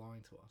you're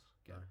lying to us.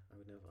 No, I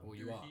would never. Well,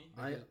 you are.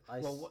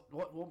 Dookie. Well,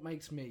 what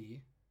makes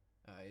me?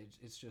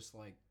 It's just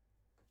like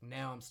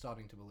now I'm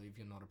starting to believe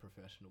you're not a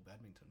professional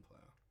badminton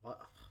player.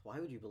 Why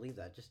would you believe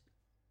that? Just,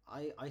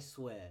 I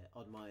swear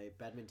on my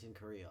badminton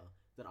career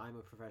that I'm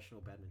a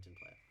professional badminton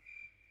player.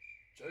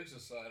 Jokes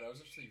aside, I was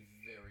actually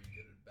very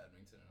good at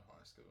badminton in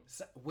high school.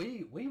 So,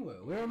 we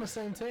were on the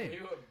same team.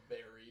 We were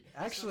very,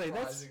 Actually,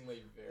 that's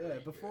surprisingly very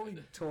before we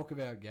good. talk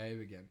about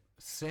Gabe again.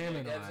 Sam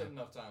and Gabe's I. had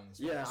enough time in this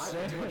Yeah, place. I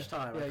have too much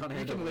time. Yeah, I can't you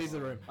handle can this. leave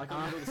the room. I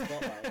can't handle the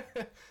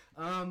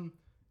spotlight.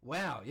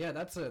 Wow, yeah,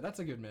 that's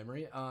a good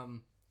memory.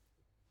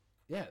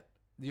 Yeah,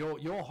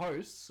 your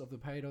hosts of the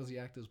Paid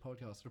Aussie Actors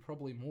podcast are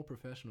probably more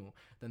professional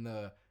than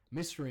the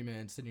mystery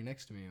man sitting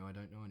next to me who I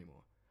don't know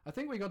anymore. I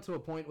think we got to a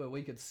point where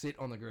we could sit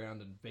on the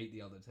ground and beat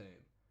the other team.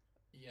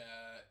 Yeah,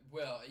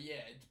 well,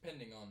 yeah,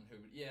 depending on who.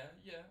 Yeah.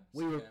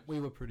 We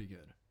were pretty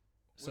good.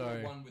 We were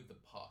So one with the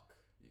puck.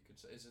 You could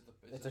say,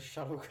 It's a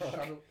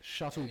shuttlecock.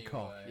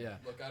 shuttlecock. Anyway, Yeah.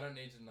 Look, I don't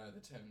need to know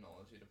the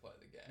terminology to play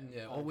the game.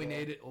 Yeah. Oh, All we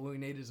God.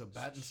 need is a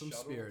bat and some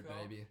spirit,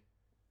 Shuttlecock? baby.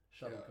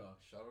 Shuttlecock.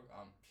 I don't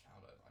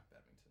like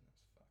badminton.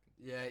 That's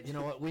fucking. Yeah, you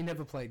know what? We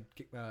never played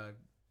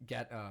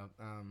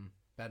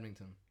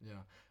badminton. Yeah.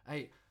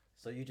 Hey,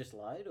 So you just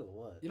lied or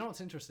what? you know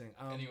what's interesting?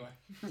 Anyway,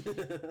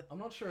 I'm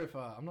not sure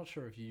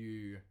if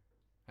you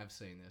have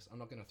seen this. I'm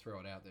not going to throw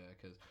it out there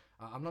because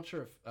I'm not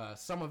sure if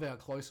some of our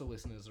closer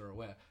listeners are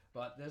aware.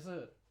 But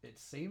it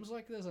seems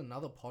like there's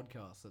another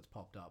podcast that's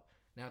popped up.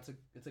 Now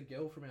it's a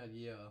girl from our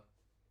year.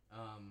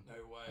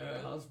 no way.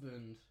 Her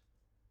husband.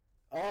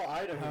 Oh,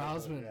 I don't know. Her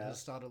husband Yeah. has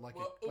started like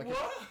What?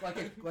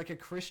 like a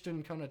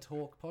Christian kind of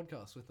talk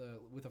podcast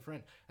with a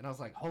friend, and I was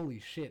like, holy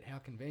shit, how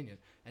convenient!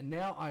 And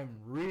now I'm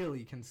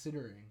really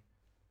considering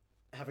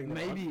Having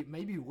them on?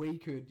 maybe we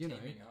could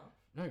Teaming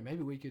up.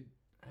 maybe we could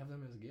have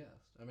them as a guest.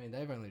 I mean,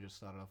 they've only just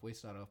started off. We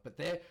started off, but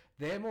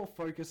they're more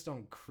focused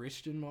on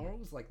Christian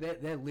morals. Like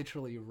they're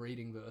literally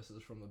reading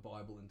verses from the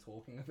Bible and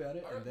talking about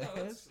it, and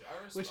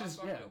which is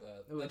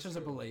which is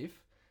a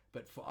belief.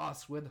 But for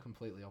us, we're the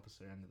completely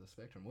opposite end of the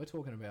spectrum. We're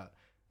talking about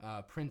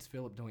Prince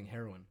Philip doing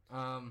heroin.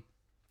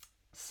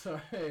 So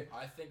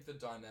I think the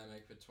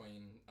dynamic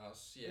between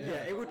us, Yeah,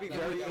 it would be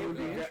very. that It would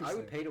be. interesting. I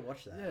would pay to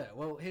watch that. yeah,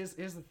 well, here's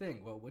the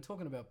thing. Well, we're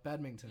talking about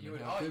badminton You and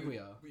would, how good we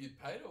are. You'd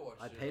pay to watch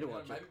it. I'd pay to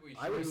watch Maybe it. we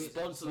I would should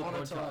sponsor the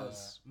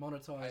podcast.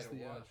 monetize Pay to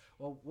the. watch.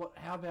 Well, what?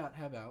 How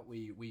about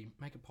we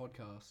make a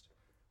podcast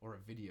or a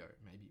video,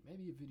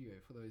 maybe a video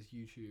for those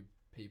YouTube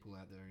people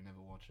out there who never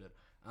watch it.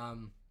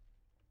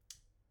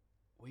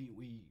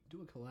 We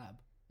do a collab.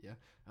 Yeah.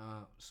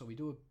 So we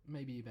do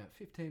maybe about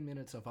 15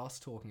 minutes of us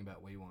talking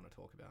about what we want to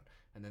talk about,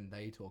 and then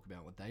they talk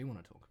about what they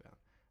want to talk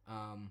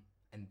about.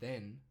 And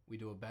then we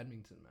do a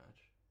badminton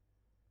match,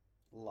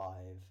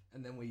 Live.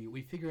 and then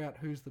we figure out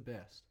who's the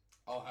best.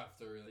 I'll have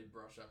to really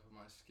brush up on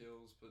my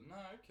skills, but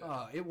no,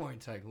 okay. It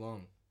won't take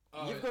long.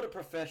 Oh, You've got a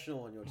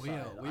professional on your We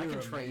side. are- we I are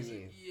can train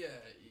amazing. you.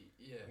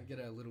 Yeah. We get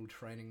a little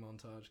training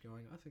montage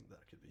going. I think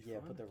that could be Yeah,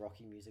 fun. put the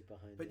Rocky music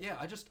behind But it. yeah,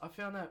 I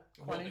found that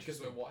Well, quite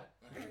because interesting. we're white.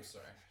 I'm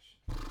sorry.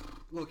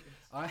 Look,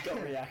 I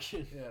Got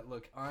reaction. yeah,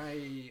 look,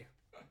 I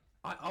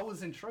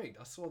was intrigued.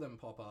 I saw them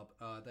pop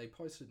up. They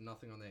posted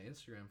nothing on their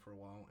Instagram for a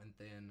while, and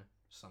then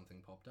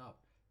something popped up,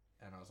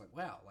 and I was like,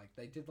 wow, like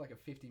they did like a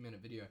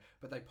 50-minute video,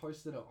 but they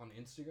posted it on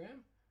Instagram.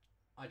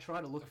 I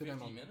try to look for them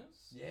 50 on.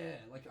 minutes? Yeah,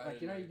 like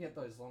didn't you know know you you get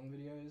could- those long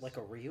videos. Like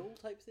a reel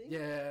type thing?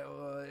 yeah,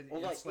 Or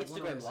like it's one of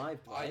Instagram those- Live.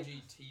 Right?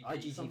 IGTV.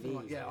 IGTV. something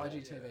like, yeah, Yeah,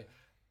 IGTV.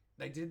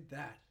 They did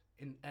that,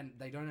 and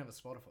they don't have a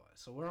Spotify,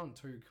 so we're on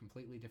two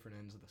completely different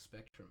ends of the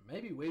spectrum.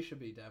 Maybe we should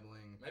be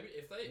dabbling. Maybe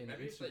if they in don't know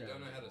how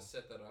Instagram to people.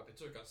 set that up, it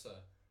took us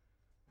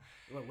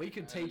Well, we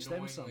could teach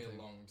them something.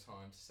 A long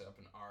time to set up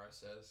an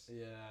RSS.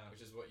 Yeah.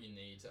 Which is what you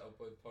need to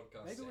upload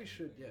podcasts. Maybe we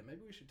should. Yeah,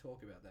 maybe we should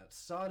talk about that.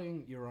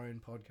 Starting your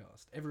own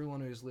podcast.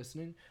 Everyone who's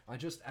listening, I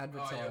just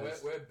advertised. Oh yeah,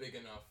 we're big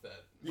enough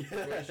that we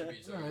should be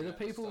talking no, the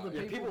people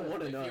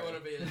want to know. If you want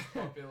to be as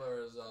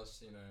popular as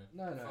us,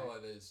 follow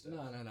these steps.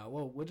 No.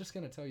 Well, we're just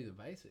going to tell you the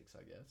basics,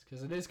 I guess,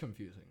 because it is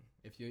confusing.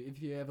 If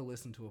you ever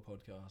listen to a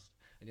podcast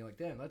and you're like,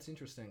 damn, that's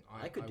interesting.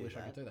 I wish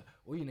I could do that.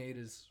 All you need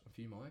is a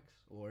few mics,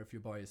 or if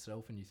you're by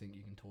yourself and you think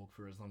you can talk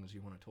for as long as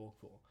you want to talk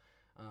for,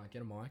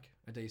 get a mic,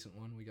 a decent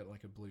one. We got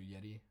like a Blue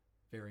Yeti,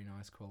 very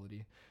nice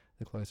quality.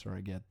 The closer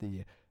I get,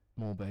 the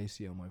more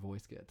bassier my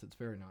voice gets. It's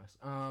very nice.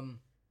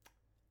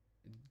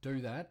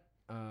 Do that.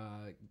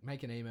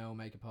 Make an email,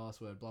 make a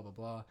password, blah blah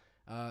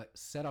blah.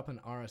 Set up an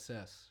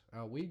RSS.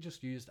 We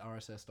just used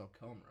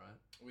RSS.com, right?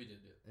 We did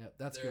it. Yeah,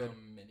 that's there good. There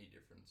are many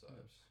different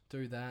types.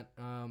 Do that,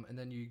 and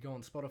then you go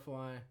on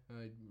Spotify,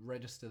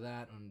 register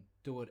that, and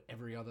do it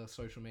every other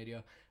social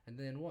media, and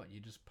then what? You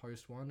just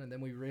post one, and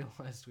then we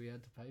realized we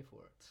had to pay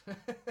for it.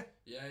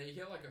 Yeah, you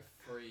get like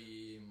a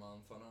free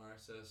month on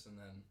RSS, and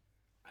then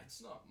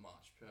it's not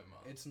much per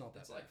month. It's not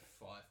that. It's like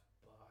 $5.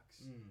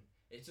 Mm.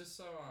 It's just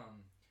so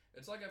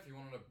it's like if you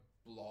wanted to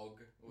blog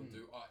or if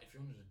you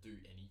wanted to do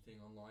anything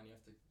online, you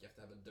have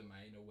to have a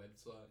domain or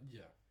website.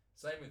 Yeah.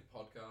 Same with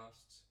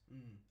podcasts.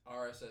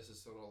 RSS is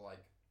sort of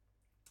like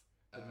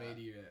the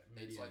media.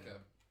 It's like a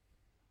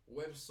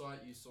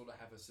website. You sort of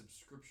have a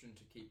subscription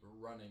to keep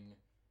running,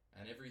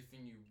 and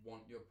everything you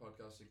want your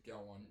podcast to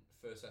go on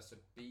first has to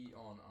be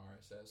on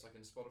RSS. Like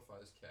in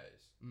Spotify's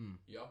case,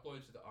 you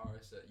upload to the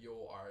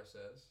your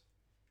RSS,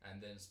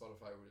 and then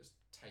Spotify will just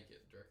take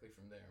it directly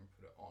from there and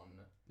put it on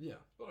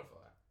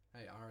Spotify.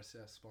 Hey,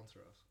 RSS,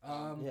 sponsor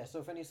us. So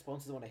if any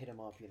sponsors want to hit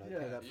him up, pay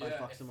that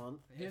 $5 a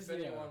month. If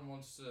anyone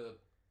wants to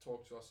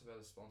talk to us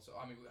about a sponsor,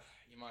 I mean,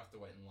 you might have to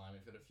wait in line.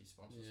 We've got a few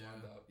sponsors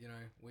lined up.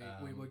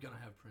 We were going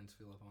to have Prince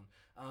Philip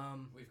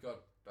on. We've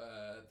got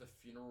the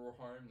funeral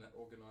home that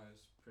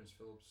organised Prince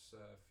Philip's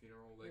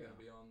funeral. They're going to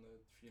be on, the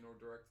funeral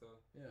director.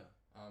 Yeah.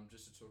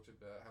 Just to talk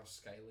about how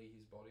scaly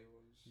his body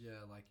was.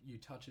 Yeah, like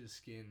you touch his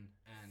skin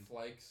and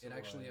flakes. It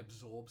actually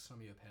absorbs some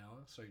of your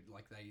power. So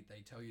like they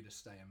tell you to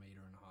stay 1.5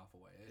 meters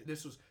away.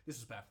 This was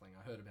baffling.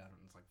 I heard about it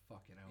and it's like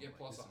fucking hell. Yeah,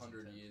 plus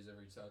 100 years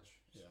every touch.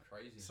 It's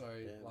crazy. So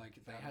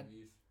like they had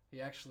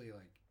he actually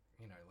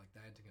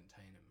they had to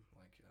contain him.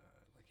 Like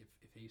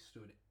if he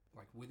stood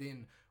like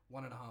within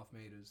 1.5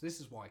 meters.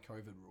 This is why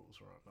COVID rules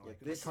are on. Like,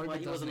 this COVID is why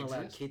he wasn't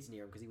allowed exist. kids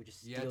near him, because he would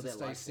just steal their life. You had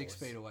to stay 6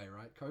 force. feet away,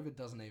 right? COVID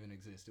doesn't even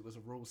exist. It was a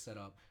rule set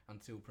up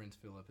until Prince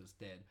Philip is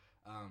dead,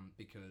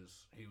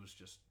 because he was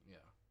just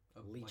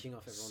leeching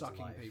off everyone's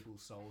sucking life.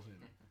 people's souls in.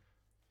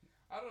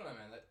 I don't know,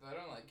 man. They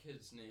don't like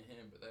kids near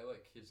him, but they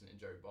like kids near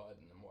Joe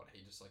Biden, and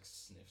he just like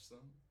sniffs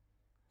them.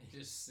 He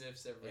just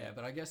sniffs every. Yeah,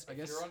 but I guess if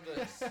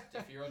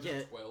you're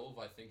under 12,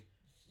 I think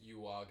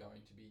you are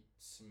going to be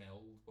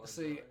smelled by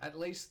See, Joe. at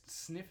least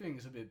sniffing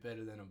is a bit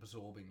better than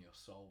absorbing your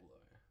soul,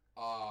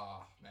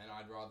 though. Man,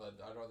 I'd rather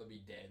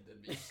be dead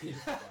than be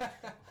sniffed by.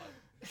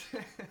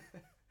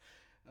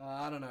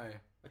 I don't know.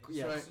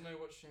 Yeah. I don't know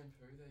what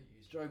shampoo they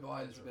use. Joe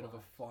Biden's a bit of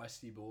a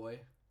feisty boy.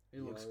 He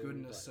looks good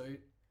in a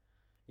suit.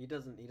 He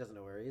doesn't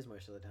know where he is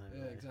most of the time.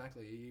 Yeah,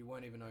 exactly. He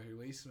won't even know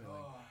who he's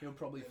smelling. He'll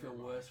probably feel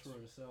worse for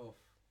himself.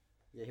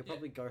 Yeah, he'll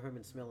probably go home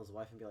and smell his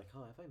wife and be like,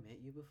 "Oh, have I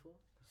met you before?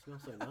 You smell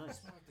so I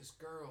nice." smell like this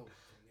girl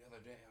from the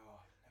other day.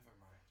 Oh, never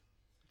mind.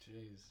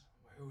 Jeez.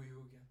 Who are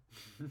you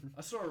again?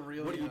 I saw a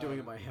really. What are you doing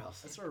in my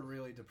house? I saw a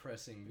really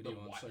depressing video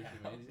on social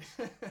media.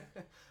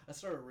 I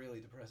saw a really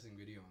depressing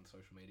video on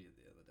social media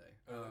the other day.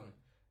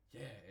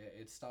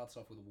 It starts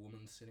off with a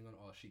woman sitting on.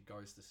 She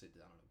goes to sit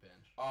down on a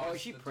bench. Oh,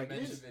 is she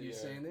pregnant? You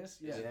seen this?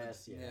 Yeah.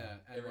 Yes.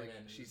 Yeah. Yeah,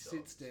 and she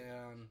sits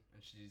down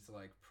and she's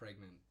like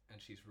pregnant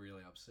and she's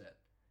really upset.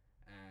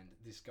 And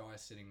this guy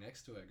sitting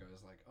next to her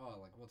goes like,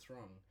 "Oh, like what's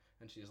wrong?"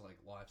 And she's like,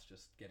 "Life's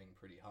just getting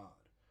pretty hard."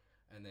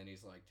 And then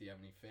he's like, "Do you have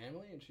any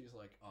family?" And she's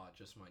like, "Oh,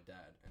 just my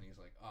dad." And he's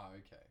like, "Oh,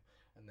 okay."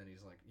 And then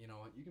he's like, "You know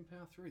what? You can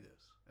power through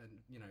this." And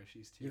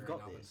she's tearing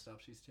up and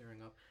stuff. She's tearing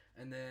up.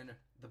 And then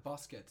the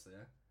bus gets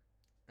there.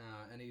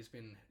 And he's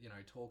been,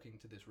 talking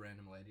to this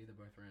random lady. They're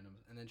both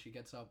randoms. And then she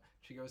gets up.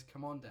 She goes,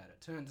 "Come on, Dad." It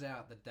turns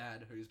out the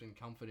dad who's been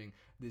comforting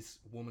this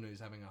woman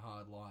who's having a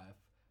hard life,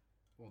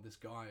 well, this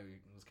guy who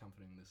was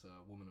comforting this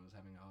woman who was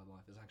having a hard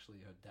life is actually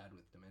her dad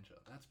with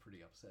dementia. That's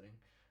pretty upsetting.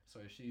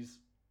 So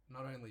she's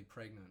not only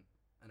pregnant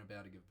and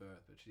about to give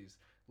birth, but she's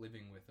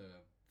living with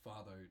a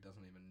father who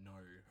doesn't even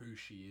know who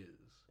she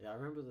is. Yeah, I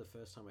remember the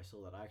first time I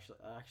saw that.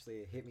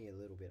 Actually, it hit me a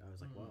little bit. I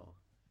was like, "Wow."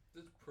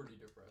 That's pretty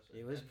depressing.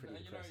 It was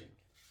pretty depressing.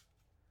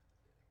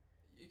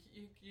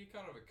 You're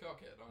kind of a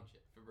cockhead, aren't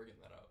you, for bringing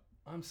that up?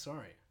 I'm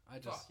sorry.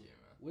 Fuck you, man.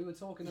 We were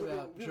talking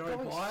about we Joe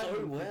going Biden.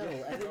 so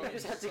well, and then we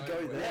just had to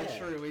go there. Yeah,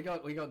 true. We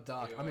got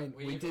dark.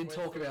 We did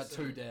talk about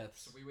two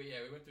deaths. So we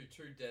went through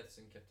 2 deaths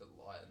and kept it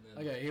light. And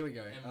then okay, here we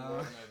go. Morgan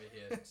over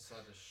here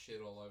decided to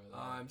shit all over that.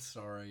 I'm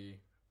sorry,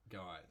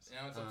 guys.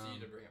 Now it's up to you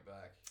to bring it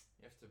back.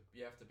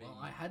 You have to be. Well,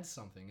 I had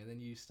something, and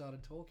then you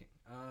started talking.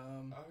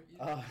 Oh, yeah.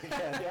 Oh,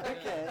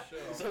 okay. Sure.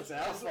 So it's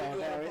our fault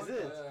now, is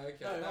it? Okay.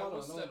 No, Now hold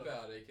we'll on, step hold on.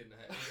 out. He can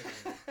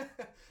have.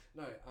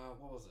 No,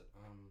 what was it?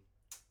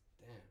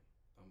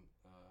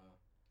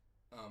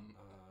 Damn.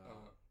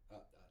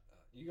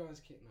 You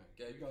guys keep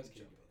Gabe, You guys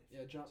you can keep jump going. in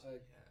Yeah, jump.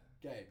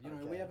 Yeah. Gabe, you know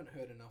we Okay. haven't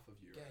heard enough of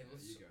you. Gabe, Right now.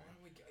 let's. You go. Why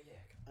don't we go?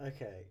 Yeah.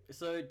 Okay.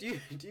 So do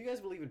you guys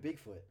believe in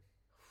Bigfoot?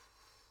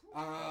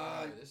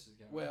 This is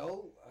going.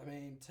 Well, I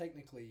mean,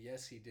 technically,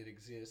 yes, he did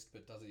exist,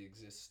 but does he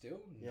exist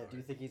still? Yeah. No. Do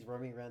you think he's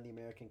roaming around the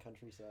American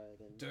countryside?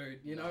 And Dude,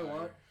 you know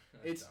what?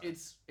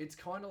 It's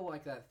kind of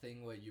like that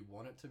thing where you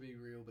want it to be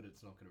real, but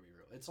it's not going to be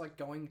real. It's like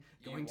going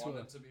You to want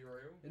a. it to be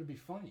real? It'll be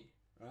funny,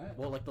 right?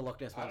 well, like the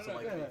Loch Ness I monster.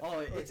 don't Like, know. oh,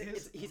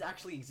 Here's- he's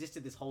actually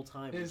existed this whole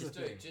time. Here's Just-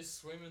 the thing.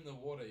 Just swim in the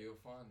water, you'll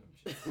find them.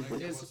 Shit. Don't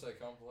get It's- what's so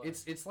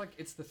complex.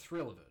 It's the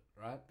thrill of it,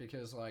 right?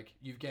 Because like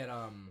you get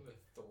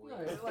The No,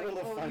 thrill. like, Thrill of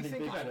well, you finding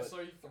think about I'm it.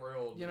 so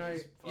thrilled. You know-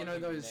 This you know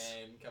fucking those-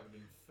 man covered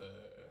in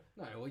fur.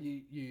 No, well,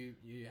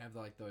 you have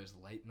like those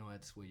late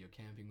nights where you're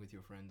camping with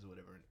your friends or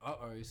whatever,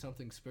 and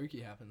something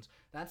spooky happens.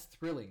 That's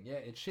thrilling. Yeah,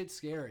 it's shit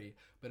scary,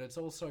 but it's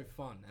also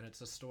fun and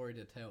it's a story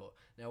to tell.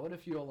 Now, what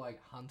if you're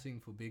like hunting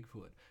for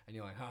Bigfoot and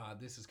you're like,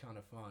 this is kind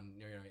of fun.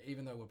 You know,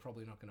 even though we're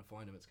probably not going to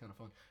find him, it's kind of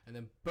fun. And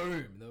then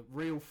boom, the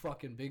real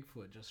fucking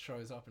Bigfoot just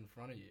shows up in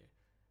front of you.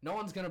 No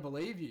one's going to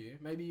believe you.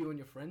 Maybe you and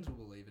your friends will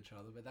believe each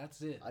other, but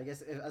that's it. I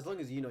guess as long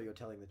as you know you're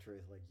telling the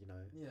truth, like you know.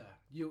 Yeah,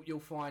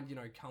 you'll find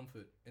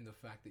comfort in the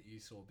fact that you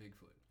saw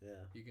Bigfoot. Yeah.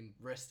 You can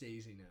rest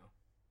easy now.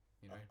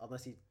 You know.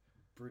 Unless he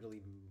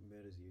brutally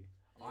murders you.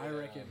 I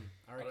reckon.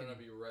 I don't know if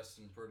you're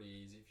resting pretty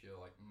easy if you're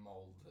like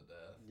mauled to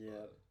death. Yeah.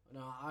 but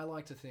No, I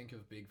like to think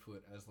of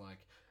Bigfoot as like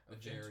a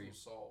very, gentle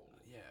soul.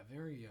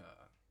 very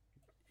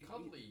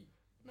Cuddly.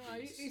 No,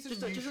 beast. he's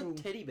Just a a neutral.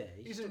 teddy bear.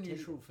 He's a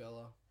neutral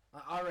fella.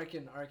 I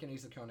reckon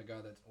he's the kind of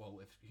guy that's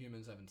if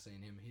humans haven't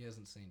seen him, he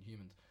hasn't seen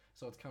humans.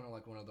 So it's kind of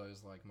like one of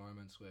those like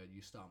moments where you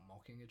start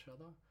mocking each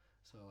other.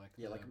 So like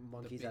like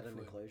monkeys at an Bigfoot-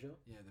 enclosure.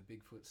 Yeah, the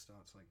Bigfoot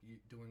starts like you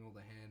doing all the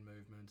hand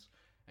movements,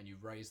 and you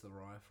raise the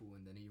rifle,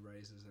 and then he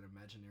raises an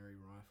imaginary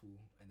rifle,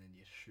 and then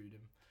you shoot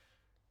him.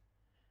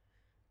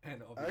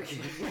 And obviously,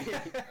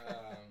 Okay.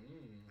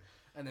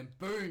 and then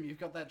boom, you've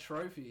got that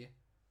trophy.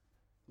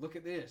 Look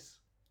at this,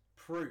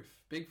 proof.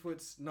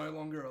 Bigfoot's no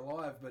longer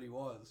alive, but he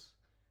was,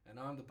 and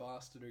I'm the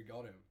bastard who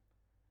got him.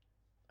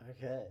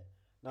 Okay.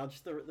 Now,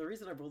 just the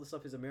reason I brought this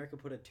up is America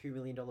put a $2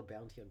 million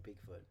bounty on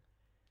Bigfoot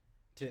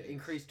to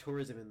increase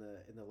tourism in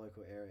the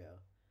local area,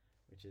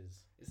 which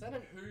is Is that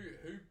an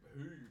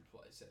Who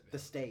plays that? the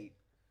state.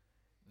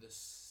 The The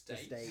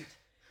state. state.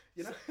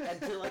 you know?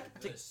 And to like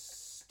The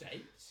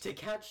state. to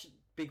catch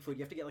Bigfoot, you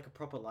have to get like a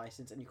proper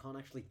license, and you can't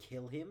actually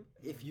kill him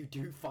if you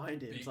do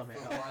find him Bigfoot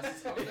somehow.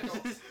 license. How they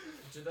got-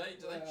 Do they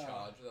Wow.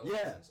 charge that Yeah,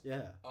 license?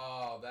 yeah.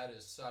 Oh, that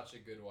is such a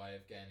good way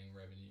of gaining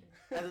revenue.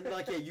 And then,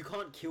 like, yeah, you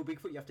can't kill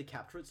Bigfoot. You have to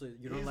capture it, so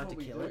you're not Here's allowed what to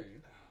we kill do.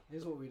 it.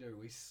 Here's what we do.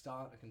 We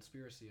start a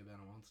conspiracy about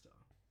a monster.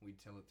 We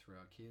tell it through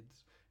our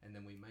kids, and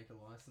then we make a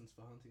license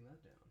for hunting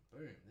that down.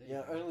 Boom. There Yeah,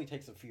 you it go. only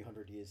takes a few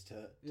hundred years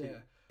to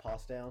Yeah.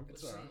 pass down.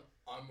 It's Listen, alright.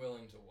 I'm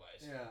willing to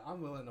wait. Yeah,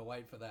 I'm willing to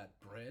wait for that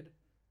bread.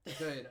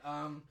 Dude,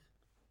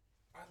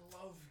 I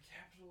love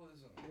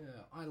capitalism.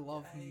 yeah, I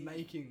love Yay.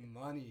 making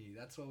money.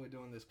 That's why we're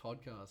doing this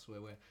podcast,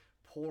 where we're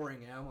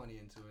pouring our money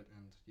into it,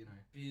 and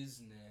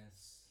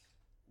Business.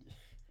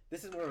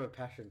 This is more of a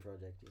passion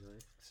project, you know.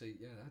 see,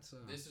 yeah, that's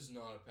This is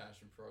not a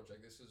passion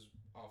project. This is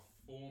a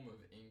form of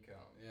income.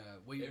 yeah,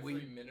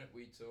 Every minute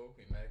we talk,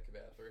 we make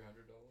about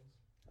 $300.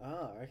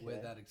 Ah, okay. we're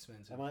that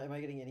expensive. Am I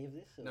getting any of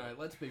this? or- No,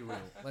 let's be real.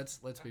 Let's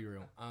be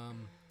real.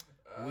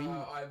 We-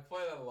 I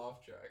played a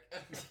laugh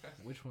track.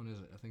 Which one is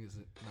it? I think it's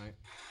that one.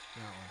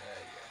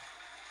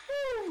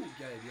 There Woo!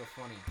 Gabe, you're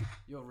funny.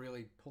 You're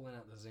really pulling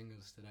out the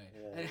zingers today.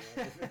 Yeah,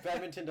 yeah. If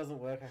badminton doesn't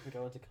work, I can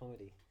go into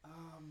comedy.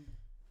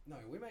 No,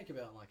 we make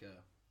about like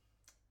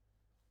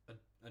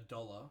a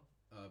dollar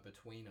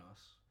between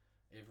us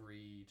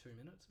every 2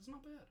 minutes. It's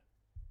not bad.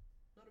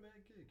 Not a bad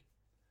gig.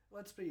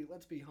 Let's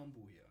be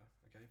humble here,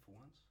 okay? For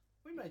once,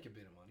 we make a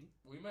bit of money.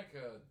 We make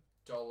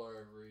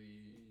 $1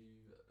 every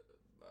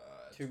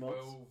 2 months.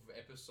 12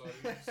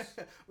 episodes.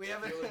 we I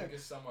haven't feel like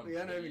it's someone we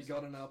haven't even pleased.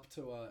 gotten up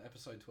to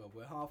episode 12.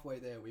 We're halfway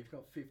there. We've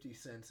got 50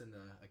 cents in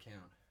the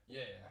account.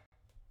 Yeah.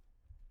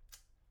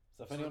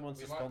 So if anyone wants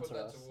we to might sponsor put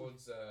that us,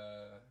 towards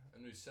a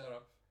new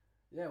setup.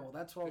 Yeah, well,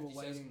 that's why 50 we're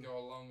cents waiting. can go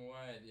a long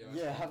way.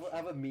 yeah,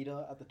 have a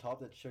meter at the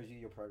top that shows you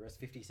your progress.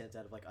 50 cents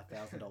out of like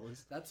 $1,000.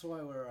 That's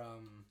why we're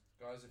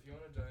Guys, if you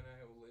want to donate,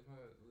 we'll leave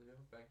our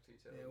bank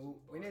details. Yeah, in well,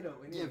 the we need bio.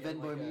 to Yeah, get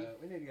Venmo like me.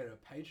 we need to get a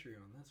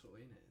Patreon. That's what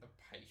we need. A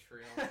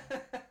Patreon.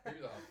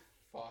 Who the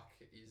fuck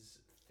is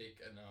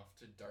thick enough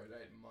to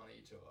donate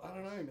money to us? I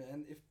don't know,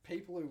 man. If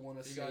people who want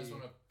to If see you guys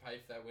want to pay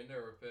for that window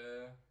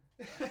repair,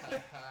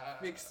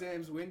 fix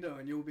Sam's window,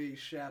 and you'll be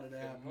shouted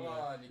out. come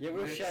on. you Yeah, can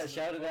we'll make shout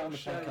some- it out on the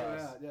Shout it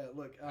podcast. out. Yeah,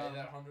 look. Pay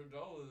that $100.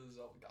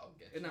 I'll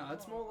get you. No,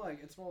 it's one. more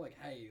like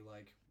hey,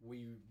 like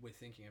we're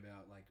thinking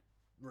about like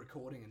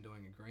recording and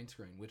doing a green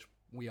screen, which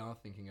we are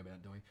thinking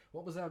about doing.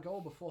 What was our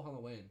goal before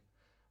Halloween?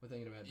 We're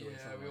thinking about doing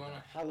something. we want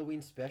like a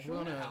Halloween special. We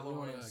want a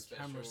Halloween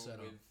camera special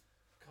setup. with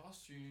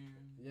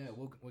costumes. that. Yeah,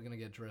 we're gonna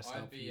get dressed I'd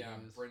up. for be you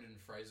guys. Brendan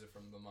Fraser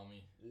from The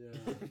Mummy.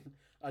 Yeah.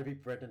 I'd be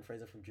Brendan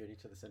Fraser from Journey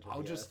to the Center I'll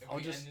of the just- Earth. I'll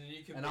just- and then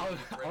you can and be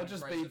I'll Brendan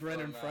just be Fraser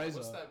Brendan from, Fraser.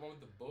 What's that one with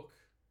the book?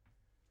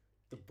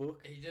 The book.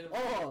 He did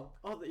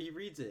it. He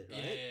reads it,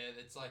 right? Yeah,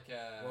 it's like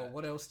Well,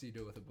 what else do you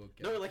do with a book?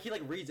 No, like he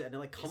like reads it and it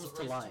like comes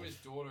to life. to his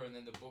daughter, and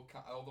then the book,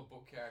 all the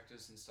book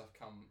characters and stuff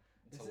come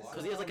Is to this life.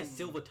 Because he has like a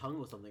silver tongue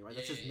or something, right?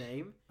 That's his Yeah.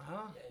 name.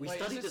 Huh? We Wait,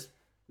 studied is this.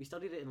 We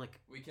studied it in like.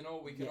 We can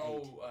all.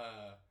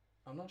 Yeah,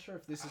 I'm not sure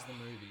if this is the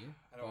movie.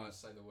 I don't want but to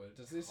say the word.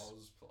 does this-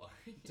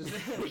 cosplay? Does We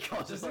this,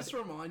 can't does just, this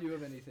remind you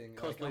of anything?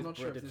 Like, Cosplay's I'm not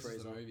sure if Brendan this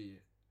is the Fraser. movie.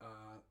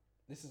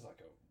 This is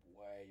like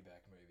a way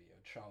back movie, a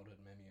childhood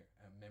memory,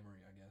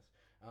 I guess.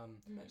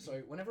 Maybe.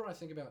 So whenever I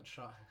think about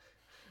childhood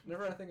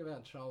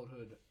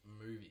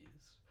movies,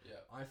 Yeah.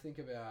 I think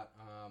about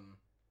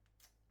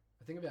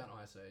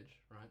Ice Age,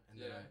 right? And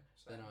Yeah.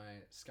 then same.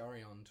 I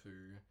scurry on to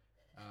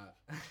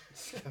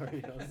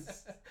Scurry on.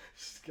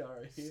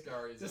 Scurries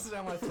This is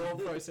on. how my thought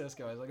process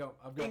goes. I've got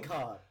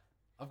Inkheart.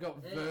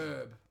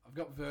 verb. I've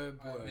got verb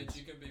words. Mitch,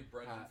 you can be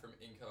Brendan Uh, from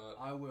Inkheart.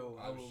 I will.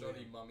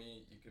 Shoddy be.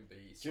 Mummy, you can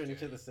be. Journey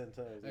to Stewie. the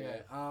Center.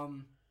 Okay. Yeah.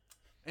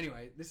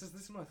 Anyway, this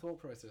is my thought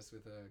process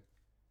with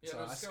Yeah, so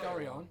no, I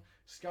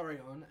scurry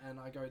on, and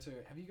I go to.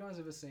 Have you guys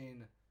ever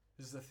seen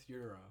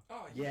Zathura?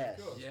 Oh Yes.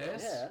 of course.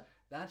 Yes. Yeah.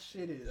 That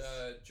shit is.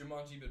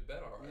 Jumanji, but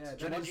better, right? Yeah,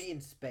 So that Jumanji is-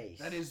 in space.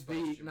 That is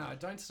Space the no. Jumanji.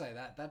 Don't say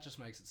that. That just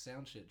makes it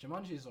sound shit.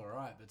 Jumanji is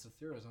alright, but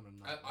Zathura's on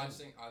another. I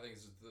think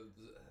it's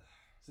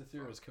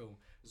Zathura's cool.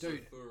 the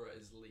Dude. Zathura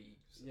is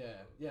leagues.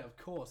 Yeah, of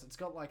course. It's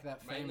got like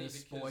that Mainly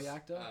famous because, boy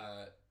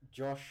actor,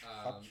 Josh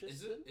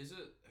is Hutcherson.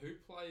 it who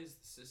plays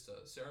the sister?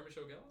 Sarah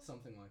Michelle Gellar?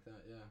 something like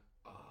that. Yeah.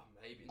 Ah,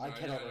 maybe. I No,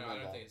 cannot I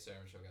remember. don't think it's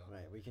Sarah Michelle Gellar.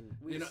 Right, we can.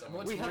 You know someone-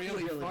 what's we have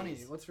really the funny?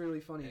 abilities. What's really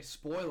funny? Yeah.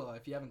 Spoiler: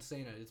 if you haven't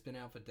seen it, it's been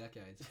out for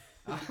decades.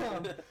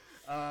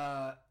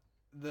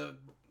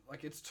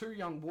 It's two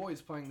young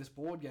boys playing this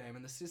board game,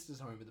 and the sister's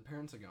home, but the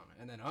parents are gone.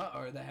 And then,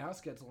 the house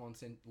gets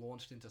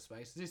launched into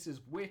space. This is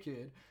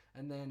wicked.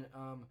 And then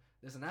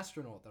there's an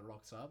astronaut that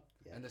rocks up,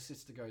 Yeah. and the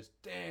sister goes,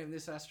 "Damn,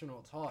 this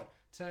astronaut's hot."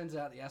 Turns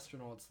out the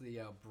astronaut's the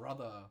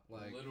brother,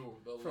 like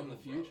from the little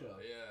future.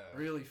 brother, yeah.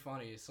 really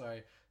funny. So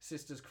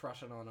sister's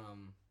crushing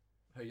on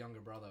her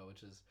younger brother,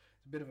 which is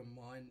a bit of a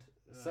mind.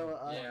 So,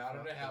 Yeah, I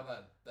don't know how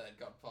that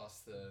got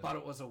past the. But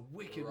it was a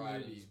wicked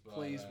Writers, movie. but,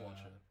 Please watch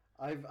it.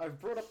 I've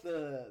brought up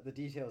the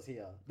details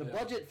here. The Yeah.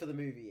 budget for the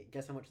movie.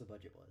 Guess how much the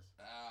budget was?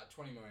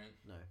 20 million.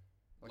 No,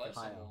 Like Less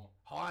higher. or more?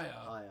 Higher.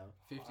 higher,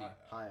 50.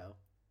 higher.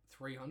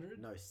 300?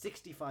 No,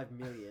 65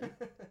 million.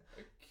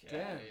 Okay.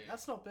 Damn,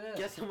 that's not bad.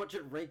 Guess how much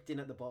it raked in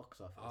at the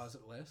box office? Oh, is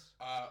it less?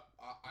 I'm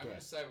Yeah.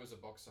 gonna say it was a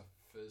box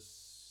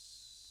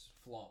office.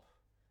 Flop.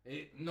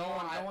 No,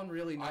 No one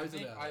really knows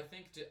about I it.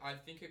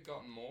 think it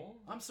got more,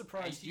 I'm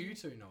surprised 80, you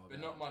two know about but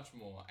not it. much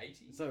more.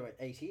 80. So wait,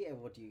 80,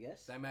 and what do you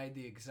guess? They made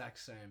the exact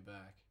same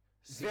back.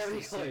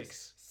 Very 66.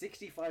 close.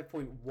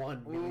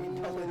 $65.1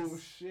 million. Oh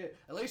shit!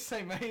 At least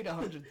they made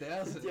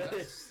 100,000. Yeah.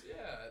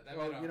 They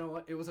Well, made you know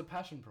what? It was a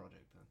passion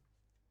project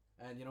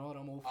then, and you know what?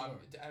 I'm all for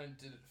it. and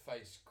did it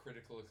face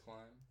critical acclaim?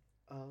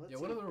 Let's Yeah.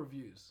 see. What are the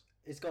reviews?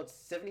 It's got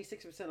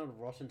 76% on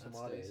Rotten That's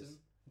Tomatoes. decent.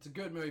 It's a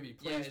good movie.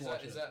 Yeah, Please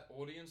watch is it. that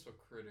audience or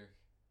critic?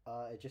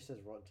 It just says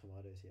Rotten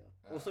Tomatoes here.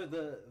 Ah. Also,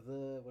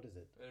 the what is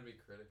it? It'd be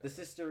critic. The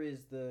sister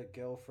is the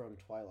girl from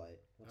Twilight.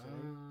 What's her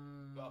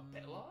name?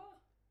 Bella?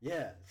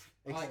 Yeah.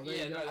 Oh, there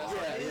yeah, you no, go. that's Oh,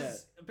 right. it Yeah,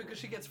 is, because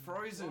she gets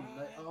frozen.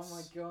 Oh my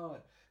What?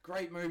 god!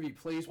 Great movie.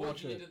 Please What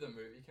watch year it. did the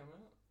movie come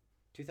out?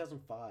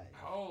 2005.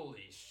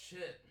 Holy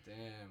shit!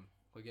 Damn,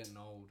 we're getting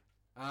old.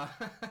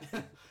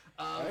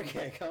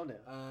 Okay, calm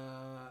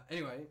down.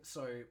 Anyway,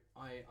 so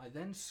I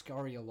then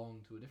scurry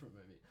along to a different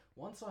movie.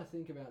 Once I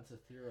think about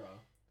Zathura,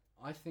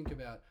 I think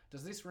about,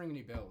 does this ring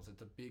any bells?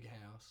 It's a big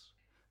house.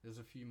 There's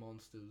a few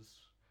monsters.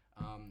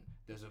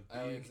 There's a big...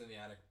 Aliens in the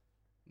attic.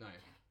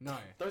 No.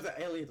 Those are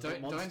aliens,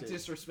 not Don't monsters.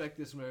 disrespect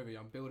this movie.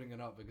 I'm building it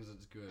up because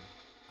it's good.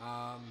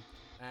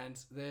 And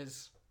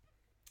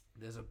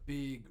there's a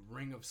big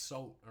ring of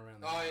salt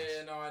around the Oh house.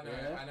 yeah, no, I know,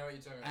 Yeah? I know what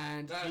you're talking about.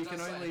 And No, you don't can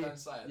say only it, don't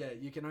say it. yeah,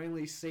 you can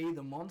only see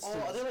the monsters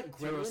are they like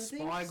through a gremlin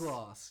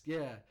spyglass.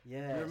 Yeah.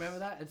 Yes. You remember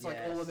that? It's like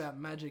all Yes. about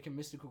magic and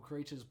mystical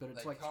creatures, but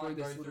it's They like can't through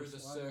go this through little the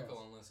spyglass.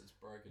 circle unless it's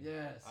broken.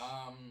 Yes.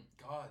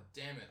 God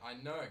damn it! I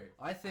know.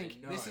 I think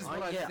I this is know.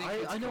 what I think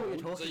it's I know what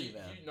called. you're So talking you,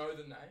 about. you know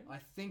the name? I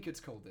think it's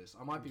called this.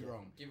 I might be Okay.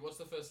 wrong. What's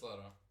the first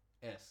letter?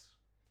 S.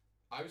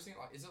 I was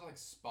thinking like, is it like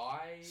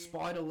Spy?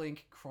 Spiderlink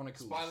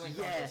Chronicles. Spylink.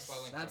 Yes,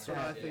 Spylink That's Chronicles, what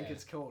I think yeah.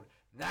 it's called.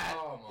 That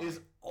Oh my is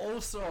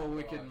also a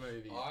wicked Gosh,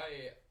 movie.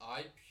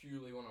 I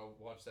purely want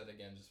to watch that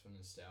again just for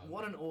nostalgia.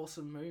 What an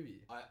awesome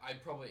movie. I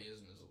probably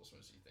isn't as awesome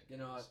as you think. You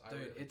know it is. what, I dude,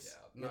 really it's-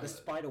 doubt. Yeah, No. the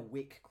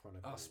Spiderwick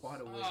Chronicles. Oh,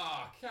 Spiderwick.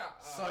 Ah,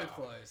 So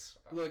close.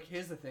 Look,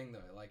 here's the thing though.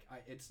 Like,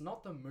 it's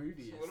not the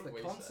movie. So It's what the did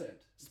we say?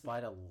 concept.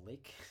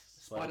 Spiderlick.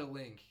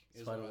 Spiderlink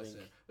is what I Spiderlink.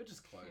 said, which is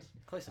close.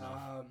 Close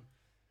enough.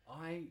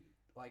 I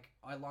like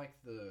I like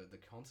the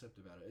concept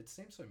about it. It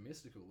seems so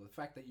mystical. The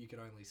fact that you can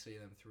only see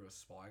them through a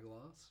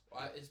spyglass.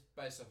 It's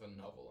based off a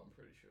novel, I'm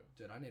pretty sure.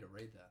 Dude, I need to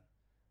read that.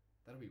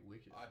 That'll be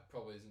wicked. I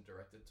probably isn't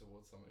directed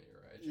towards somebody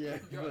your age. Yeah,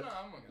 Go, but- no,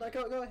 I'm not Like,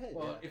 gonna. go ahead.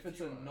 Well, yeah. if it's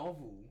you a wanna-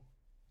 novel,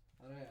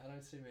 I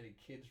don't see many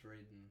kids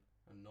reading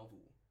a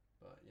novel.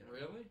 But you know,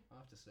 Really? I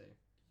have to see.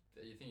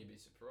 You think you'd be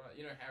surprised?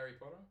 You know Harry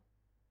Potter?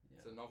 Yeah.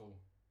 It's a novel.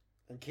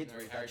 And kids You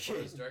know read Harry that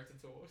Potter's shit.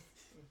 directed towards.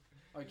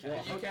 Okay,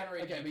 Well, you can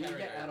read. Okay, but can you read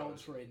get Harry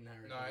adults Potter. reading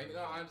Harry No, Potter. no,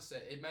 I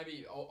understand. It may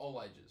be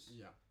all ages.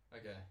 Yeah,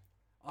 Okay.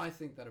 I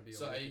think that'd be. A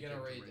So are you wicked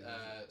gonna thing read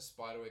to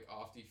Spiderwick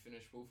after you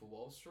finish Wolf of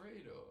Wall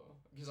Street, or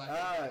because I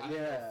think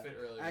yeah. it'll fit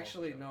really well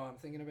Actually, together. no. I'm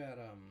thinking about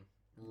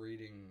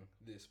reading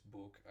this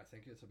book. I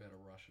think it's about a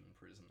Russian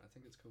prison. I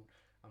think it's called.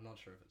 I'm not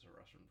sure if it's a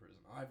Russian prison.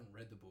 I haven't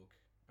read the book.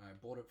 I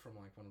bought it from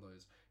like one of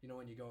those. You know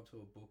when you go up to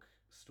a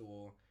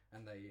bookstore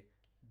and they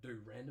do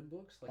random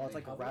books. Oh, it's they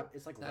like cover wrap. it?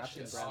 It's like That wrapped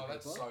in shit's- brown Oh,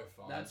 that's paper.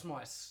 so fun.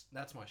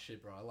 That's my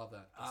shit, bro. I love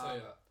that.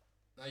 So,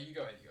 no, you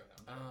go ahead. You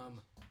go ahead.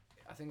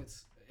 I think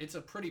it's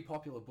a pretty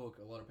popular book.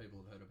 A lot of people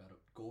have heard about it.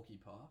 Gorky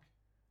Park.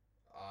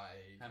 I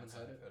Haven't can't say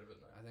heard I've heard of it.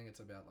 No. I think it's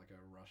about like a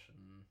Russian.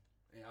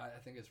 Yeah, I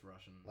think it's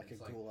Russian. Like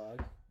it's a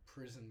gulag.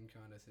 prison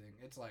kind of thing.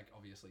 It's like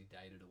obviously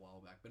dated a while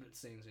back, but it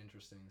seems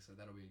interesting, so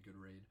that'll be a good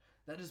read.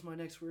 That is my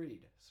next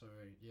read. So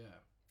yeah,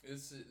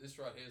 This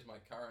right here is my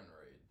current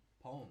read.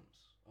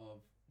 poems of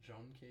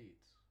John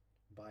Keats.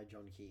 By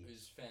John Keats.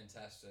 It's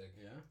fantastic.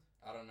 Yeah.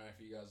 I don't know if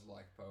you guys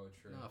like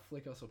poetry. No,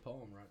 flick us a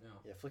poem right now.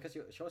 Yeah,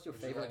 show us your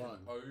Would you favorite like one.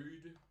 an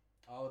ode?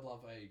 I would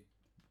love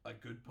a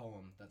good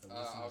poem that the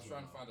listeners I was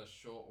trying would to love. find a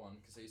short one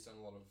because he's done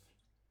a lot of.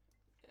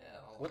 Yeah.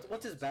 I like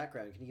What's his it.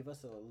 background? Can you give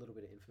us a little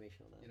bit of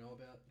information on that? You know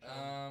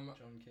about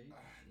John Keats?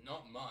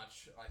 Not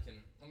much. I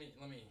can let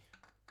me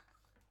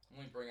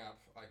bring up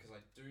because I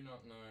do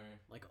not know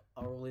Like,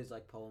 are all his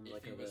like poems if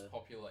like he of was a...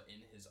 popular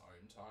in his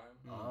own time.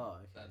 Oh,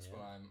 okay. That's yeah.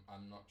 what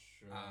I'm not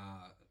sure.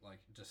 Like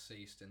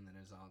deceased and then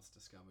his art's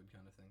discovered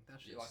kind of thing.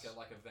 That's Yeah,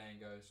 like a Van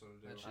Gogh sort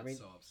of deal. that shit's I mean,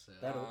 so upset.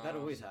 That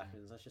always Um,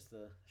 happens. That's just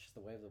the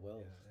way of the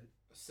world.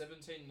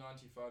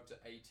 1795 to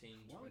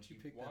 1821. Why would you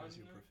pick that as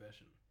your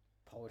profession?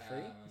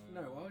 Poetry.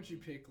 No, why would you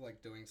pick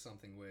like doing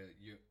something where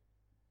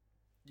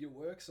your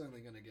work's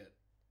only gonna get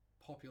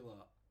popular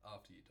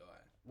after you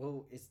die?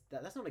 Well,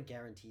 that's not a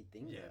guaranteed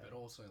thing. Yeah, though. but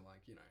also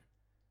like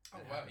Oh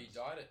it wow, he happens.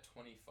 died at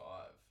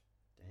 25.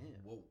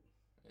 Damn. Whoa.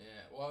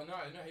 Yeah. Well, no,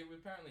 he was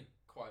apparently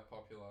quite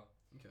popular.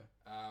 Okay.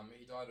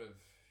 He died of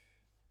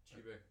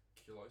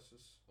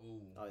tuberculosis.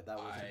 Ooh. Oh,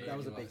 that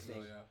was a big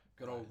thing. Yeah.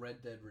 Good old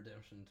Red Dead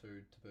Redemption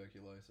 2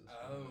 tuberculosis.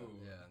 Oh.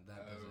 Yeah,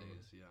 that Oh.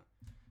 disease. Yeah.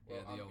 Well,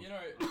 yeah, the old you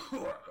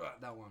know,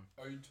 that one.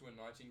 Ode to a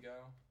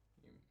Nightingale.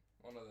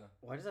 One of the.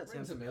 Why does that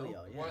sound Rings a bell.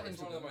 familiar? Yeah. One, Rings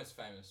it's a one of the bell. most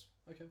famous.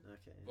 Okay.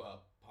 Okay.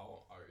 Well, poem.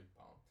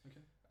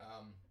 Okay.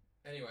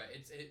 Anyway,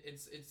 it's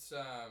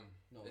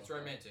Not it's off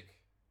romantic.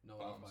 By, not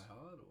off by poems.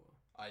 heart or.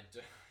 I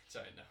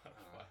don't know.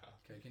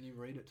 Okay, can you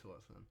read it to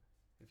us then,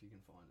 if you can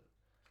find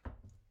it?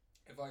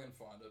 If I can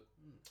find it,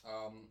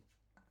 I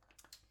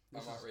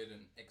This might is- read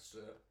an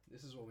excerpt.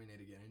 This is what we need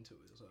to get into.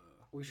 Is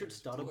We should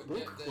start a Look,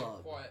 book they're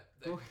club.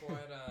 They're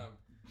quite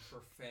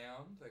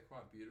profound. They're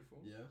quite beautiful.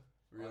 yeah,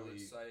 I would really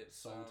say it's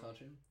soul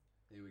touching.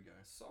 Here we go.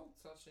 Soul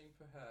touching,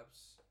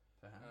 perhaps.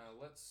 Perhaps.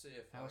 Let's see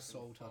if I How can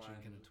soul touching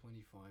find... can a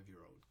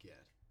 25-year-old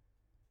get?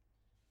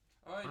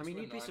 Oh, I mean,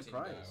 to a you'd be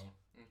surprised. nightingale.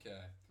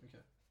 Okay.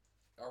 Okay.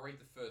 I'll read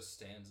the first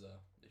stanza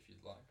if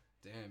you'd like.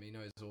 Damn, he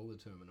knows all the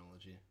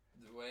terminology.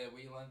 Where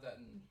we learned that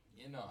in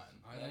year 9.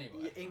 I don't-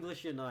 Anyway.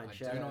 English year 9. I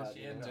Shout do out. not,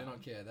 yeah, do no.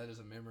 not care. That is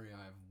a memory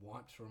I have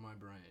wiped from my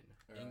brain.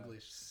 Alright.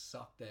 English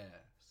sucked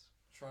ass.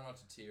 Try not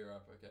to tear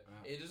up, okay?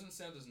 It doesn't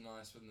sound as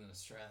nice with an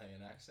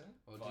Australian accent.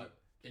 Or but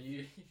Can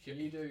if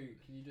you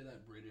do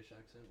that British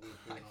accent? We're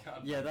I pulling off-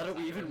 can't. Yeah, that'll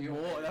be even You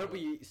want more. me- That'll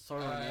be so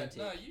romantic.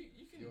 No, you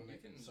can. You want me,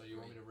 can so you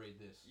want me read- to read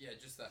this? Yeah,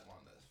 just that one.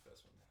 That's the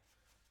first one.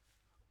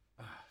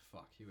 Ah,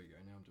 fuck. Here we go.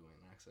 Now I'm doing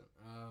an accent.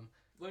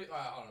 Look,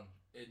 hold on.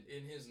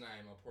 In his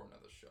name, I'll pour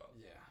another shot.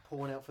 Yeah.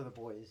 Pouring out for the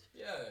boys.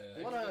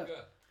 Yeah. What you a-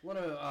 got- What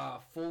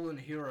are fallen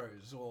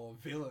heroes or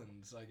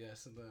villains? I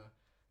guess in the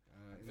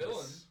in Villain?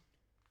 this,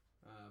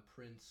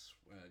 Prince.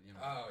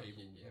 Oh,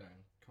 people. yeah. You know,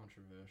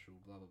 controversial.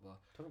 Blah blah blah.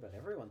 Talking about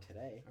everyone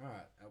today. All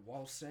right.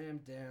 While Sam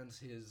downs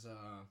his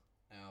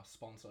our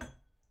sponsor.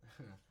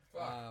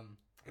 Fuck.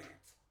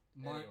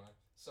 My, Anyway,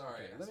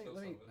 sorry. okay, I let me, spilled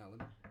let me, something. no, let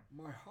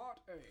me. My heart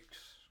aches,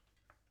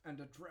 and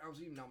a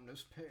drowsy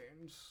numbness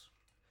pains.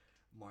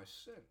 My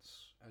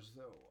sense, as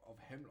though of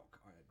hemlock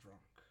I had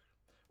drunk,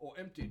 or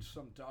emptied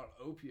some dull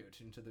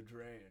opiate into the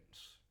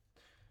drains.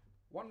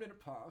 1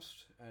 minute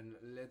passed, and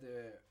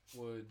leather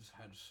woods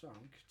had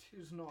sunk.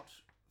 'Tis not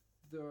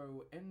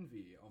though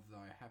envy of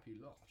thy happy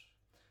lot,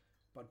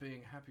 but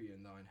being happy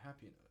in thine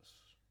happiness.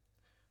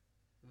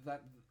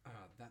 That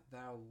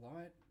thou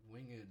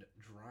light-winged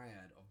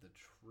dryad of the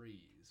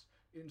trees,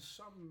 in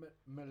some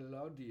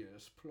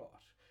melodious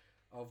plot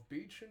of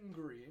beechen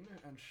green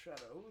and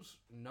shadows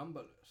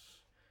numberless,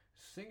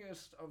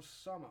 singest of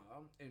summer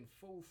in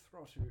full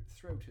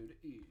throated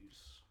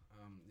ease.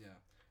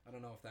 I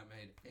don't know if that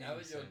made any Now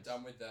that you're sense.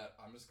 done with that,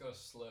 I'm just gonna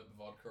slurp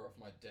vodka off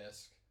my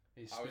desk.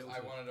 He I spills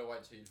wanted to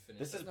wait till you finish.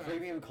 This is No.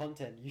 premium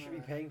content. You should be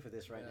No. paying for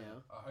this right Yeah.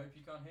 now. I hope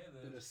you can't hear a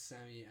bit of this.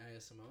 Sammy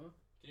ASMR.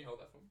 Can you hold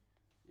that for me?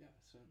 Yeah,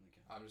 certainly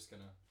can. I'm just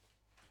gonna.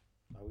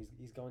 Oh,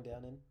 he's going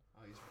down in.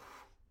 Oh,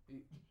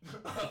 he,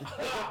 Tastes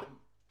well,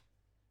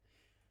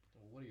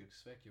 what do you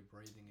expect? You're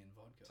breathing in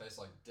vodka.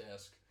 like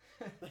desk.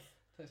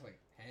 Tastes like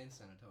hand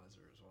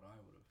sanitizer is what I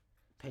would have.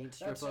 Paint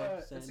That's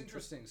stripper. that's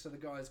interesting. So the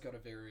guy's got a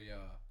very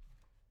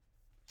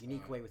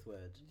Unique way with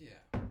words.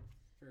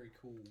 very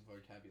coul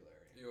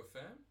vocabulary. Are you a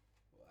fan?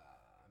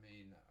 I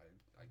mean,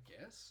 I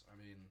guess. I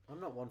mean, I'm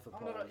not one for I'm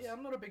poems. not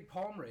I'm not a big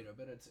poem reader,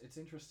 but it's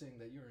interesting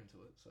that you're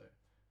into it, so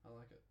I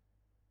like it.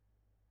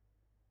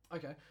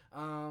 Okay.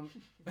 Yeah,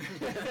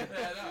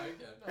 no,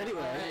 okay.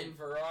 Anyway. Hey,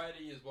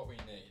 variety is what we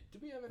need. Do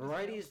we have anything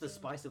Variety else is the to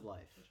spice of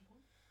life. touch upon?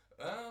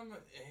 You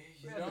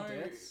We had know, the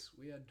Dets.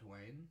 We had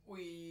Dwayne.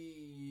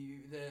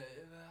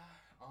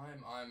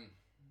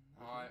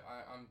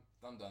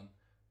 I'm done.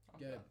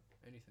 I'm Yeah. done.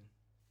 Anything.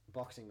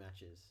 Boxing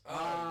matches.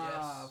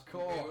 Ah, Yes. of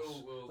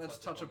course. We'll Let's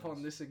touch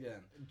upon this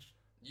again.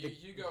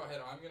 You go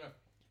ahead. I'm gonna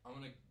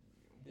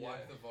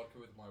wipe the vodka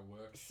with my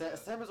work.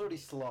 Sam has already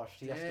sloshed.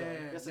 He has to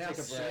Damn, take now a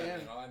break. Sam-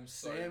 And I'm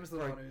so Sam's the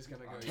Bro, one who's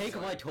gonna go. Take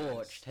so my pissed.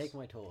 torch. Take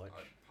my torch.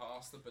 I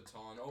pass the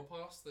baton or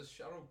pass the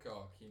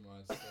shuttlecock, you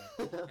might say.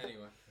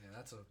 Anyway, Yeah,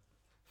 that's a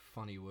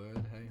funny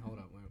word. Hey, hold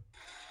up. Wait.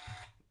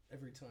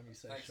 Every time you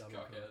say Thanks,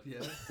 shuttlecock. cockhead.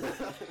 Yeah.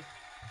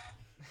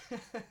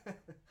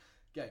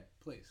 Gabe,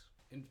 please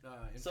inform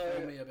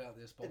So, me about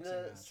this In boxing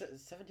the match.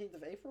 17th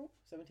of April?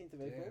 17th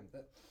of April?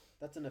 Damn,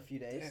 That's in a few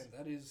days.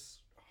 that is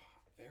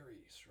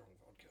very strong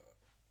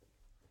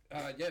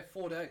vodka. Yeah,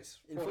 4 days.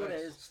 In 4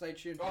 days. Stay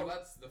tuned. oh,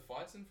 that's the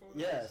fights in 4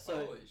 days. Yeah,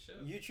 so Holy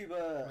shit.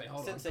 YouTuber Wait,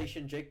 hold on.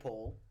 sensation Jake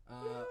Paul.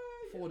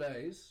 4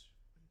 days.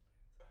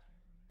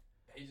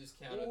 He just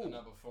counted Ooh. the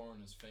number 4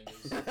 on his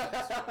fingers.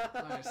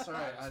 No,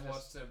 sorry, I just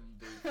watched him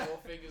do 4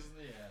 fingers in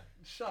the air.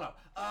 Shut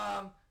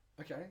up.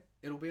 Okay,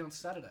 it'll be on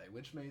Saturday,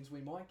 which means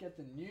we might get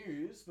the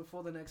news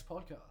before the next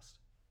podcast.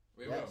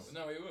 We Yes. will.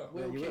 No, we will.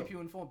 We'll you keep will. you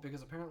informed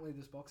because apparently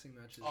this boxing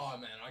match is. Oh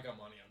man, I got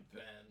money on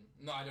Ben.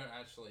 No, I don't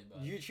actually,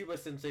 but. YouTuber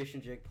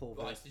sensation Jake Paul.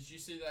 Like, versus- did you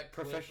see that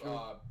clip?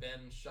 Professional-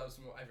 Ben shoves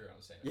him.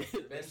 Everyone's seen Yeah,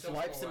 it. Ben shoves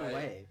swipes him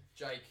away.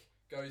 Jake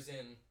goes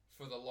in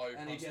for the low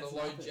And he punch, the gets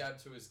low nothing. jab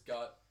to his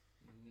gut.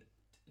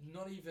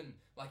 Not even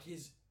like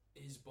his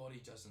body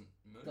doesn't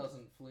move.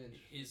 Doesn't flinch.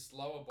 His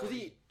lower 'Cause body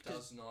he-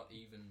 does not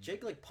even.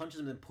 Jake like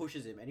punches him and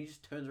pushes him, and he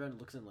just turns around and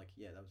looks at him like,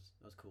 yeah, that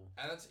was cool.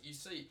 And that's, you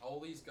see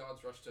all these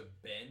guards rush to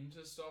Ben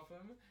to stop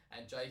him,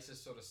 and Jake's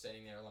just sort of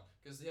standing there like,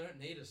 because they don't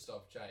need to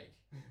stop Jake,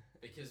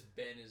 because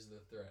Ben is the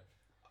threat.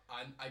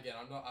 I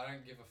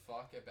don't give a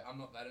fuck. I'm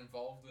not that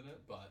involved in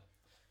it, but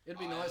It'd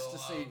be I nice to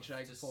see love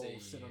Jake to Paul see-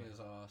 sit on his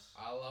ass.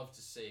 I love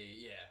to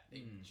see,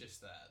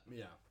 just that.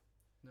 Yeah.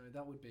 No,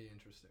 that would be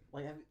interesting.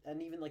 Like,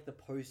 and even like the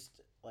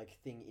post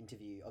thing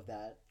interview of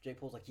that, Jake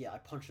Paul's like, yeah, I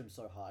punched him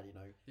so hard, you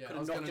know, Yeah, could I have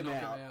was knocked gonna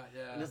him knock out. him out.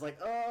 Yeah. And it's like,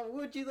 oh,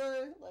 would you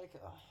though? Like,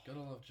 oh. Gotta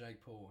love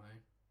Jake Paul, hey.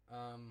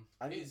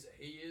 I mean,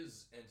 He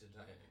is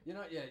entertaining. You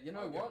know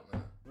I'll give what?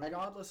 him that.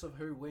 Regardless of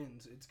who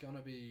wins, it's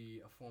gonna be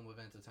a form of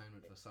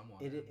entertainment for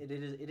someone. it and-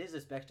 is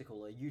a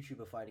spectacle. A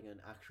YouTuber fighting an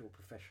actual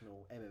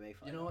professional MMA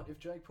fighter. You know what? If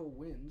Jake Paul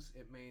wins,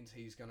 it means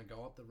he's going to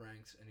go up the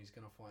ranks and he's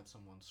going to fight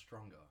someone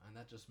stronger. And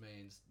that just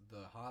means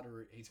the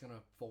harder he's going to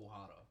fall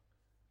harder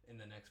in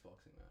the next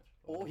boxing match.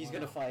 Or he's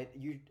going to Wow. fight a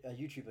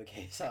YouTuber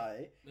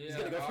KSI. He's Yeah,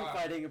 going to go from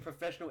alright. fighting a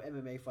professional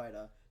MMA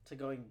fighter to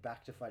going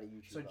back to fight a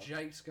YouTuber. So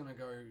Jake's going to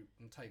go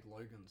and take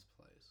Logan's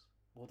place.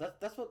 Well,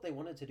 that's what they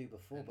wanted to do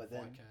before, and but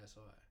fight then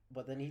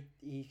KSI.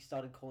 he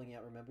started calling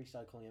out. Remember, he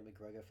started calling out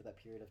McGregor for that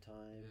period of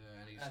time. Yeah,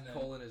 and he's And then-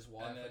 calling his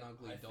wife And then an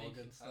ugly I dog think,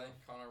 and I stuff. think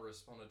Connor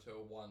responded to it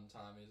one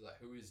time. He's like,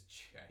 "Who is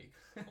Jake?"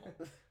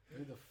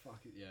 Who the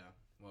fuck? Yeah,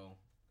 well,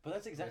 But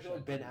that's exactly Wish I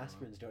what Ben didn't know.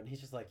 Askren's doing. He's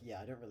just like, yeah,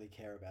 I don't really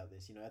care about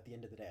this. You know, at the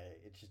end of the day,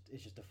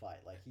 it's just a fight.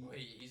 Like Well,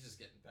 he's just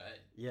getting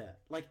paid. yeah,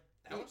 like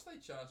How much are they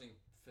charging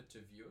to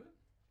view it?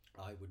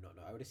 I would not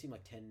know. I would assume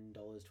like $10,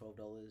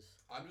 $12.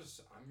 I'm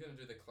gonna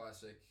do the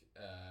classic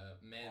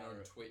man on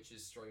Pirate. Twitch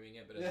is streaming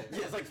it, but Yeah,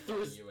 it's like through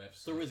his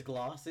UFC. through his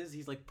glasses.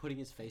 He's like putting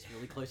his face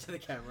really close to the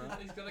camera.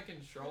 He's got a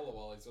controller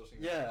while he's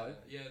watching. Yeah.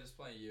 Just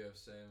playing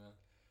UFC, man.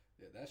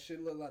 yeah, that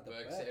shit look like the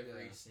Works bet,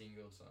 every yeah.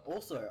 single time.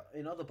 Also,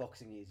 in other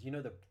boxing news, you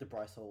know the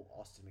Bryce Hall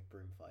Austin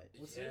McBroom fight.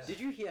 What's Yeah. this? Did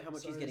you hear how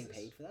much So he's is getting this-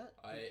 paid for that?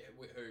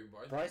 Who?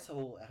 Both? Bryce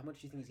Hall, how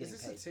much do you think he's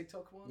Is getting this paid? a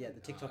TikTok one? Yeah, the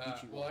TikTok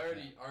YouTube Well, one.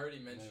 I already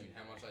mentioned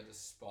Yeah. how much I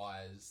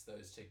despise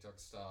those TikTok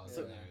stars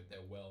So- and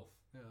their wealth.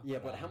 Yeah,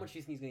 but how much do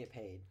you think he's gonna get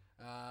paid?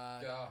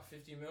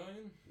 50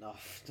 million? No,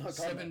 God,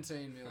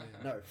 17 million.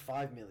 No,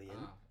 5 million.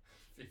 Ah.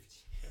 50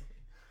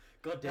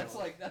 God damn.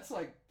 That's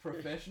like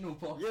professional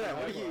boxing. Yeah,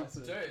 what do you-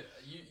 prices. Dude,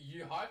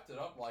 you hyped it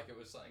up like it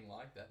was something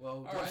like that. Well,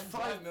 alright, plus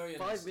 5 million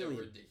five is still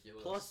million.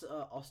 ridiculous. Plus,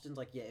 Austin's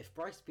like, yeah, if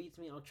Bryce beats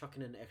me, I'll chuck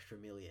in an extra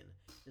million.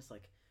 It's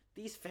like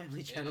these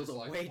family It channels is are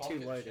like way too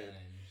pocket loaded.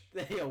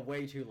 change. They are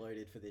way too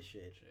loaded for this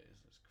shit.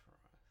 Jesus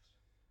Christ.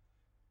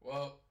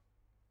 Well,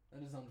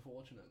 That is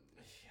unfortunate.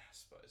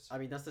 yes, suppose. I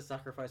mean, that's the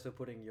sacrifice of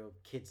putting your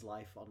kid's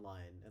life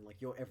online and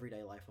like your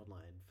everyday life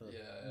online for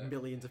Yeah.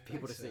 millions of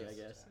people to Makes see. I sense.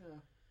 guess.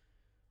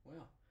 Yeah.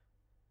 Wow.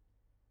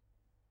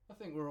 I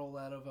think we're all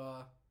out of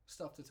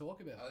stuff to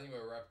talk about. I think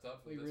we're wrapped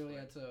up. For We this really week.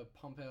 had to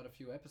pump out a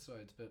few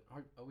episodes, but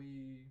are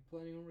we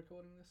planning on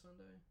recording this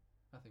Sunday?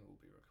 I think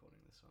we'll be recording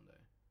this Sunday,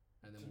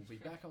 and then we'll be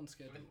back on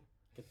schedule.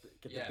 Get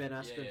the Ben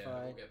Askren We'll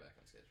fight. get back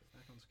on schedule.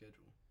 Back on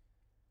schedule.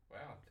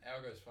 Wow, the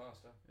hour goes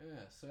fast, huh?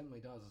 Yeah, it certainly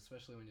does,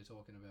 especially when you're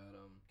talking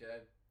about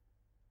Gabe,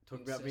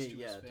 Talking about me,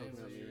 incestuous yeah. Talking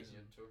about families. me.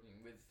 you're talking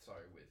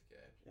with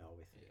Gabe. Yeah,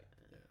 with Yeah.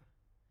 Yeah.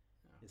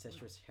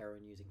 incestuous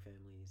heroin using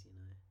families. You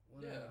know.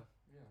 Whatever.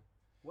 Yeah.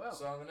 Well.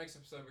 So on the next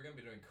episode, we're going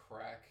to be doing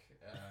crack.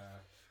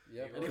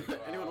 Yep. we've already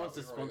got Anyone our- wants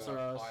to we've already sponsor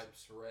got our us?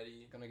 Pipes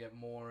ready. Gonna get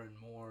more and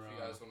more. If you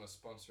guys want to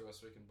sponsor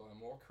us, we can buy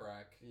more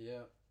crack.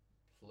 Yeah.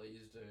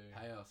 Please do.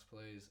 Pay us,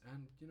 please.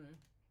 And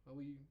are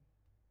we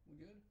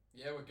good?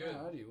 Yeah, we're good.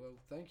 Alrighty. Well,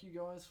 thank you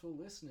guys for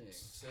listening.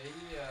 See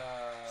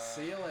ya.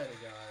 See you later,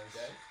 guys.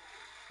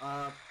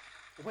 Okay.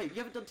 Wait, you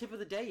haven't done tip of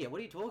the day yet. What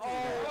are you talking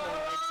Oh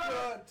about? my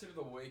god! Tip of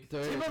the week.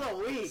 Dude, Tip of the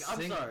week. I'm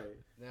Sing- sorry,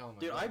 now, oh my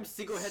dude. God. I'm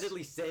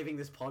single-handedly saving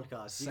this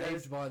podcast. You Saved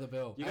guys by the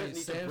bell. you guys Hey, need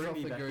to Sam's bring off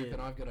me the back group, in.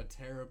 and I've got a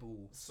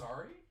terrible,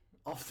 Sorry?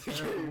 off the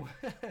terrible,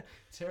 group.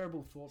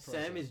 terrible thought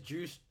process. Sam is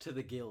juiced to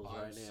the gills I'm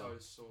right now. so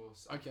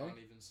sauce. I Okay. can't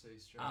even see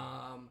straight.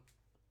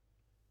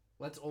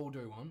 Let's all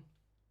do one.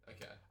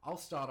 Okay. I'll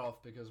start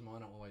off because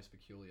mine are always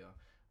peculiar.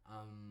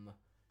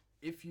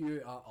 If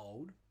you are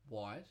old,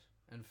 white,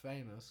 and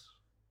famous,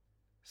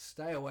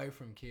 stay away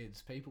from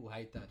kids. People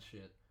hate that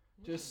shit.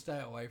 Just stay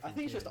away from I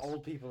think kids. it's just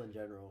old people in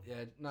general.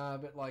 Yeah, no,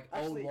 but like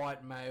Actually, old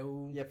white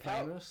male Yeah,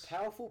 famous.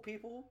 powerful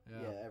people.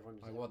 Yeah. Yeah, everyone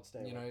just Like what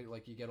stay away.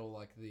 like you get all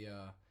like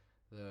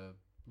the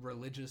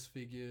religious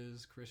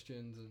figures,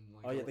 Christians, and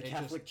like Oh yeah, all- the it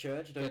Catholic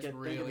Church. Don't gets get me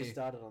really-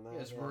 started on that.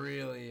 It's yeah.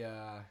 really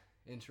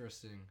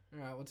interesting.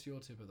 All right, what's your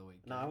tip of the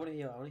week? No, I want to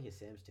hear.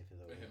 Sam's tip of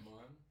the Go week. ahead,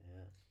 mine.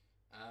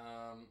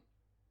 Yeah.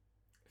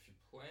 If you're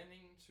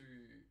planning to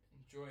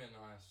enjoy a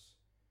nice,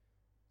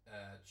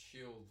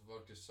 chilled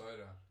vodka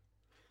soda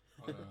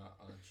on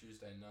a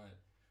Tuesday night,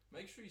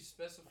 make sure you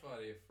specify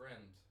to your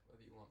friend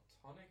whether you want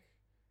tonic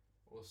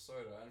or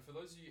soda. And for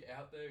those of you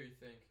out there who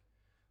think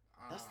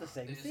That's the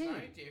same there's thing. no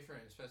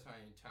difference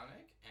between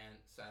tonic and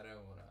soda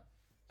water,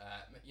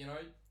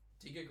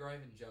 dig a grave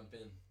and jump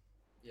in.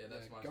 Yeah,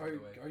 that's my tip of the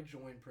week. Go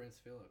join Prince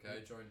Philip. Go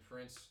join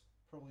Prince.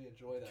 Probably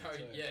enjoy that Go,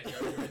 too. yeah,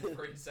 go join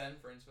Prince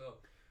and Prince Phil.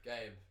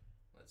 Gabe,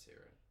 let's hear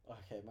it.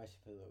 Okay, my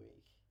tip of the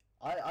week.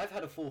 I've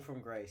had a fall from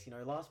grace.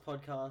 Last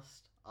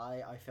podcast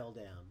I fell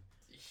down.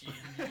 You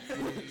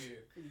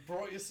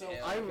brought yourself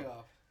Yeah.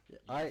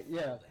 back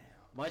up.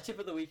 My tip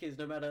of the week is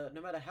no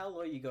matter how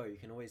low you go, you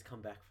can always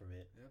come back from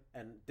it. Yep.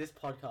 And this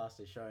podcast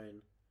has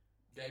shown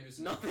Gabe is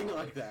nothing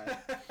like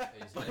that.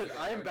 He's But never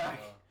I am gonna back.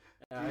 go.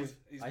 And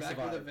He's I back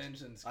survived. with a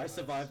vengeance. I guys.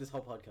 survived this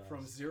whole podcast.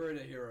 From zero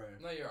to hero.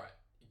 No, you're right.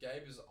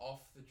 Gabe is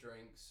off the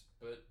drinks,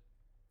 but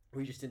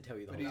We just didn't tell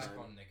you the But whole he's back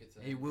time. on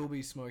nicotine. He will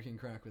be smoking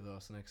crack with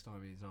us next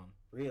time he's on.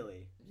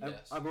 Really?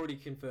 Yes. I've already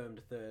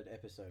confirmed third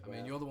episode. I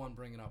mean, you're the one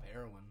bringing up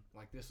heroin.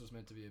 Like, this was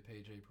meant to be a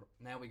PG.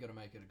 Now we got to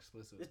make it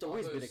explicit. It's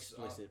always been Those,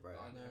 explicit, bro.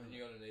 Haven't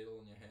you got a needle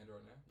in your hand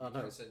right now? Oh, You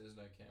no. can't say there's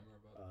no camera,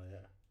 but Oh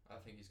yeah. I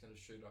think he's going to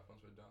shoot up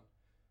once we're done.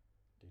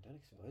 Dude, don't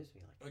expose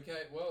me like that.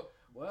 Okay, well,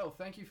 Well,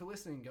 thank you for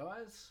listening,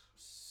 guys.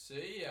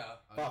 see ya.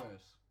 Fuck.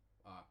 Adios.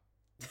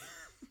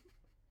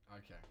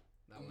 Okay.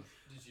 That was.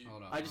 Did you?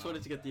 Hold up. I just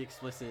wanted to get the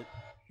explicit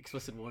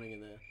warning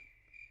in there.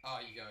 Oh,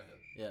 you go ahead.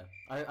 Yeah.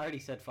 I already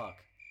said fuck.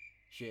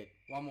 Shit.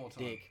 One more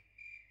time. Dick.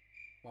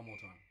 One more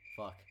time.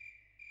 Fuck.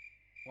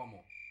 One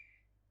more.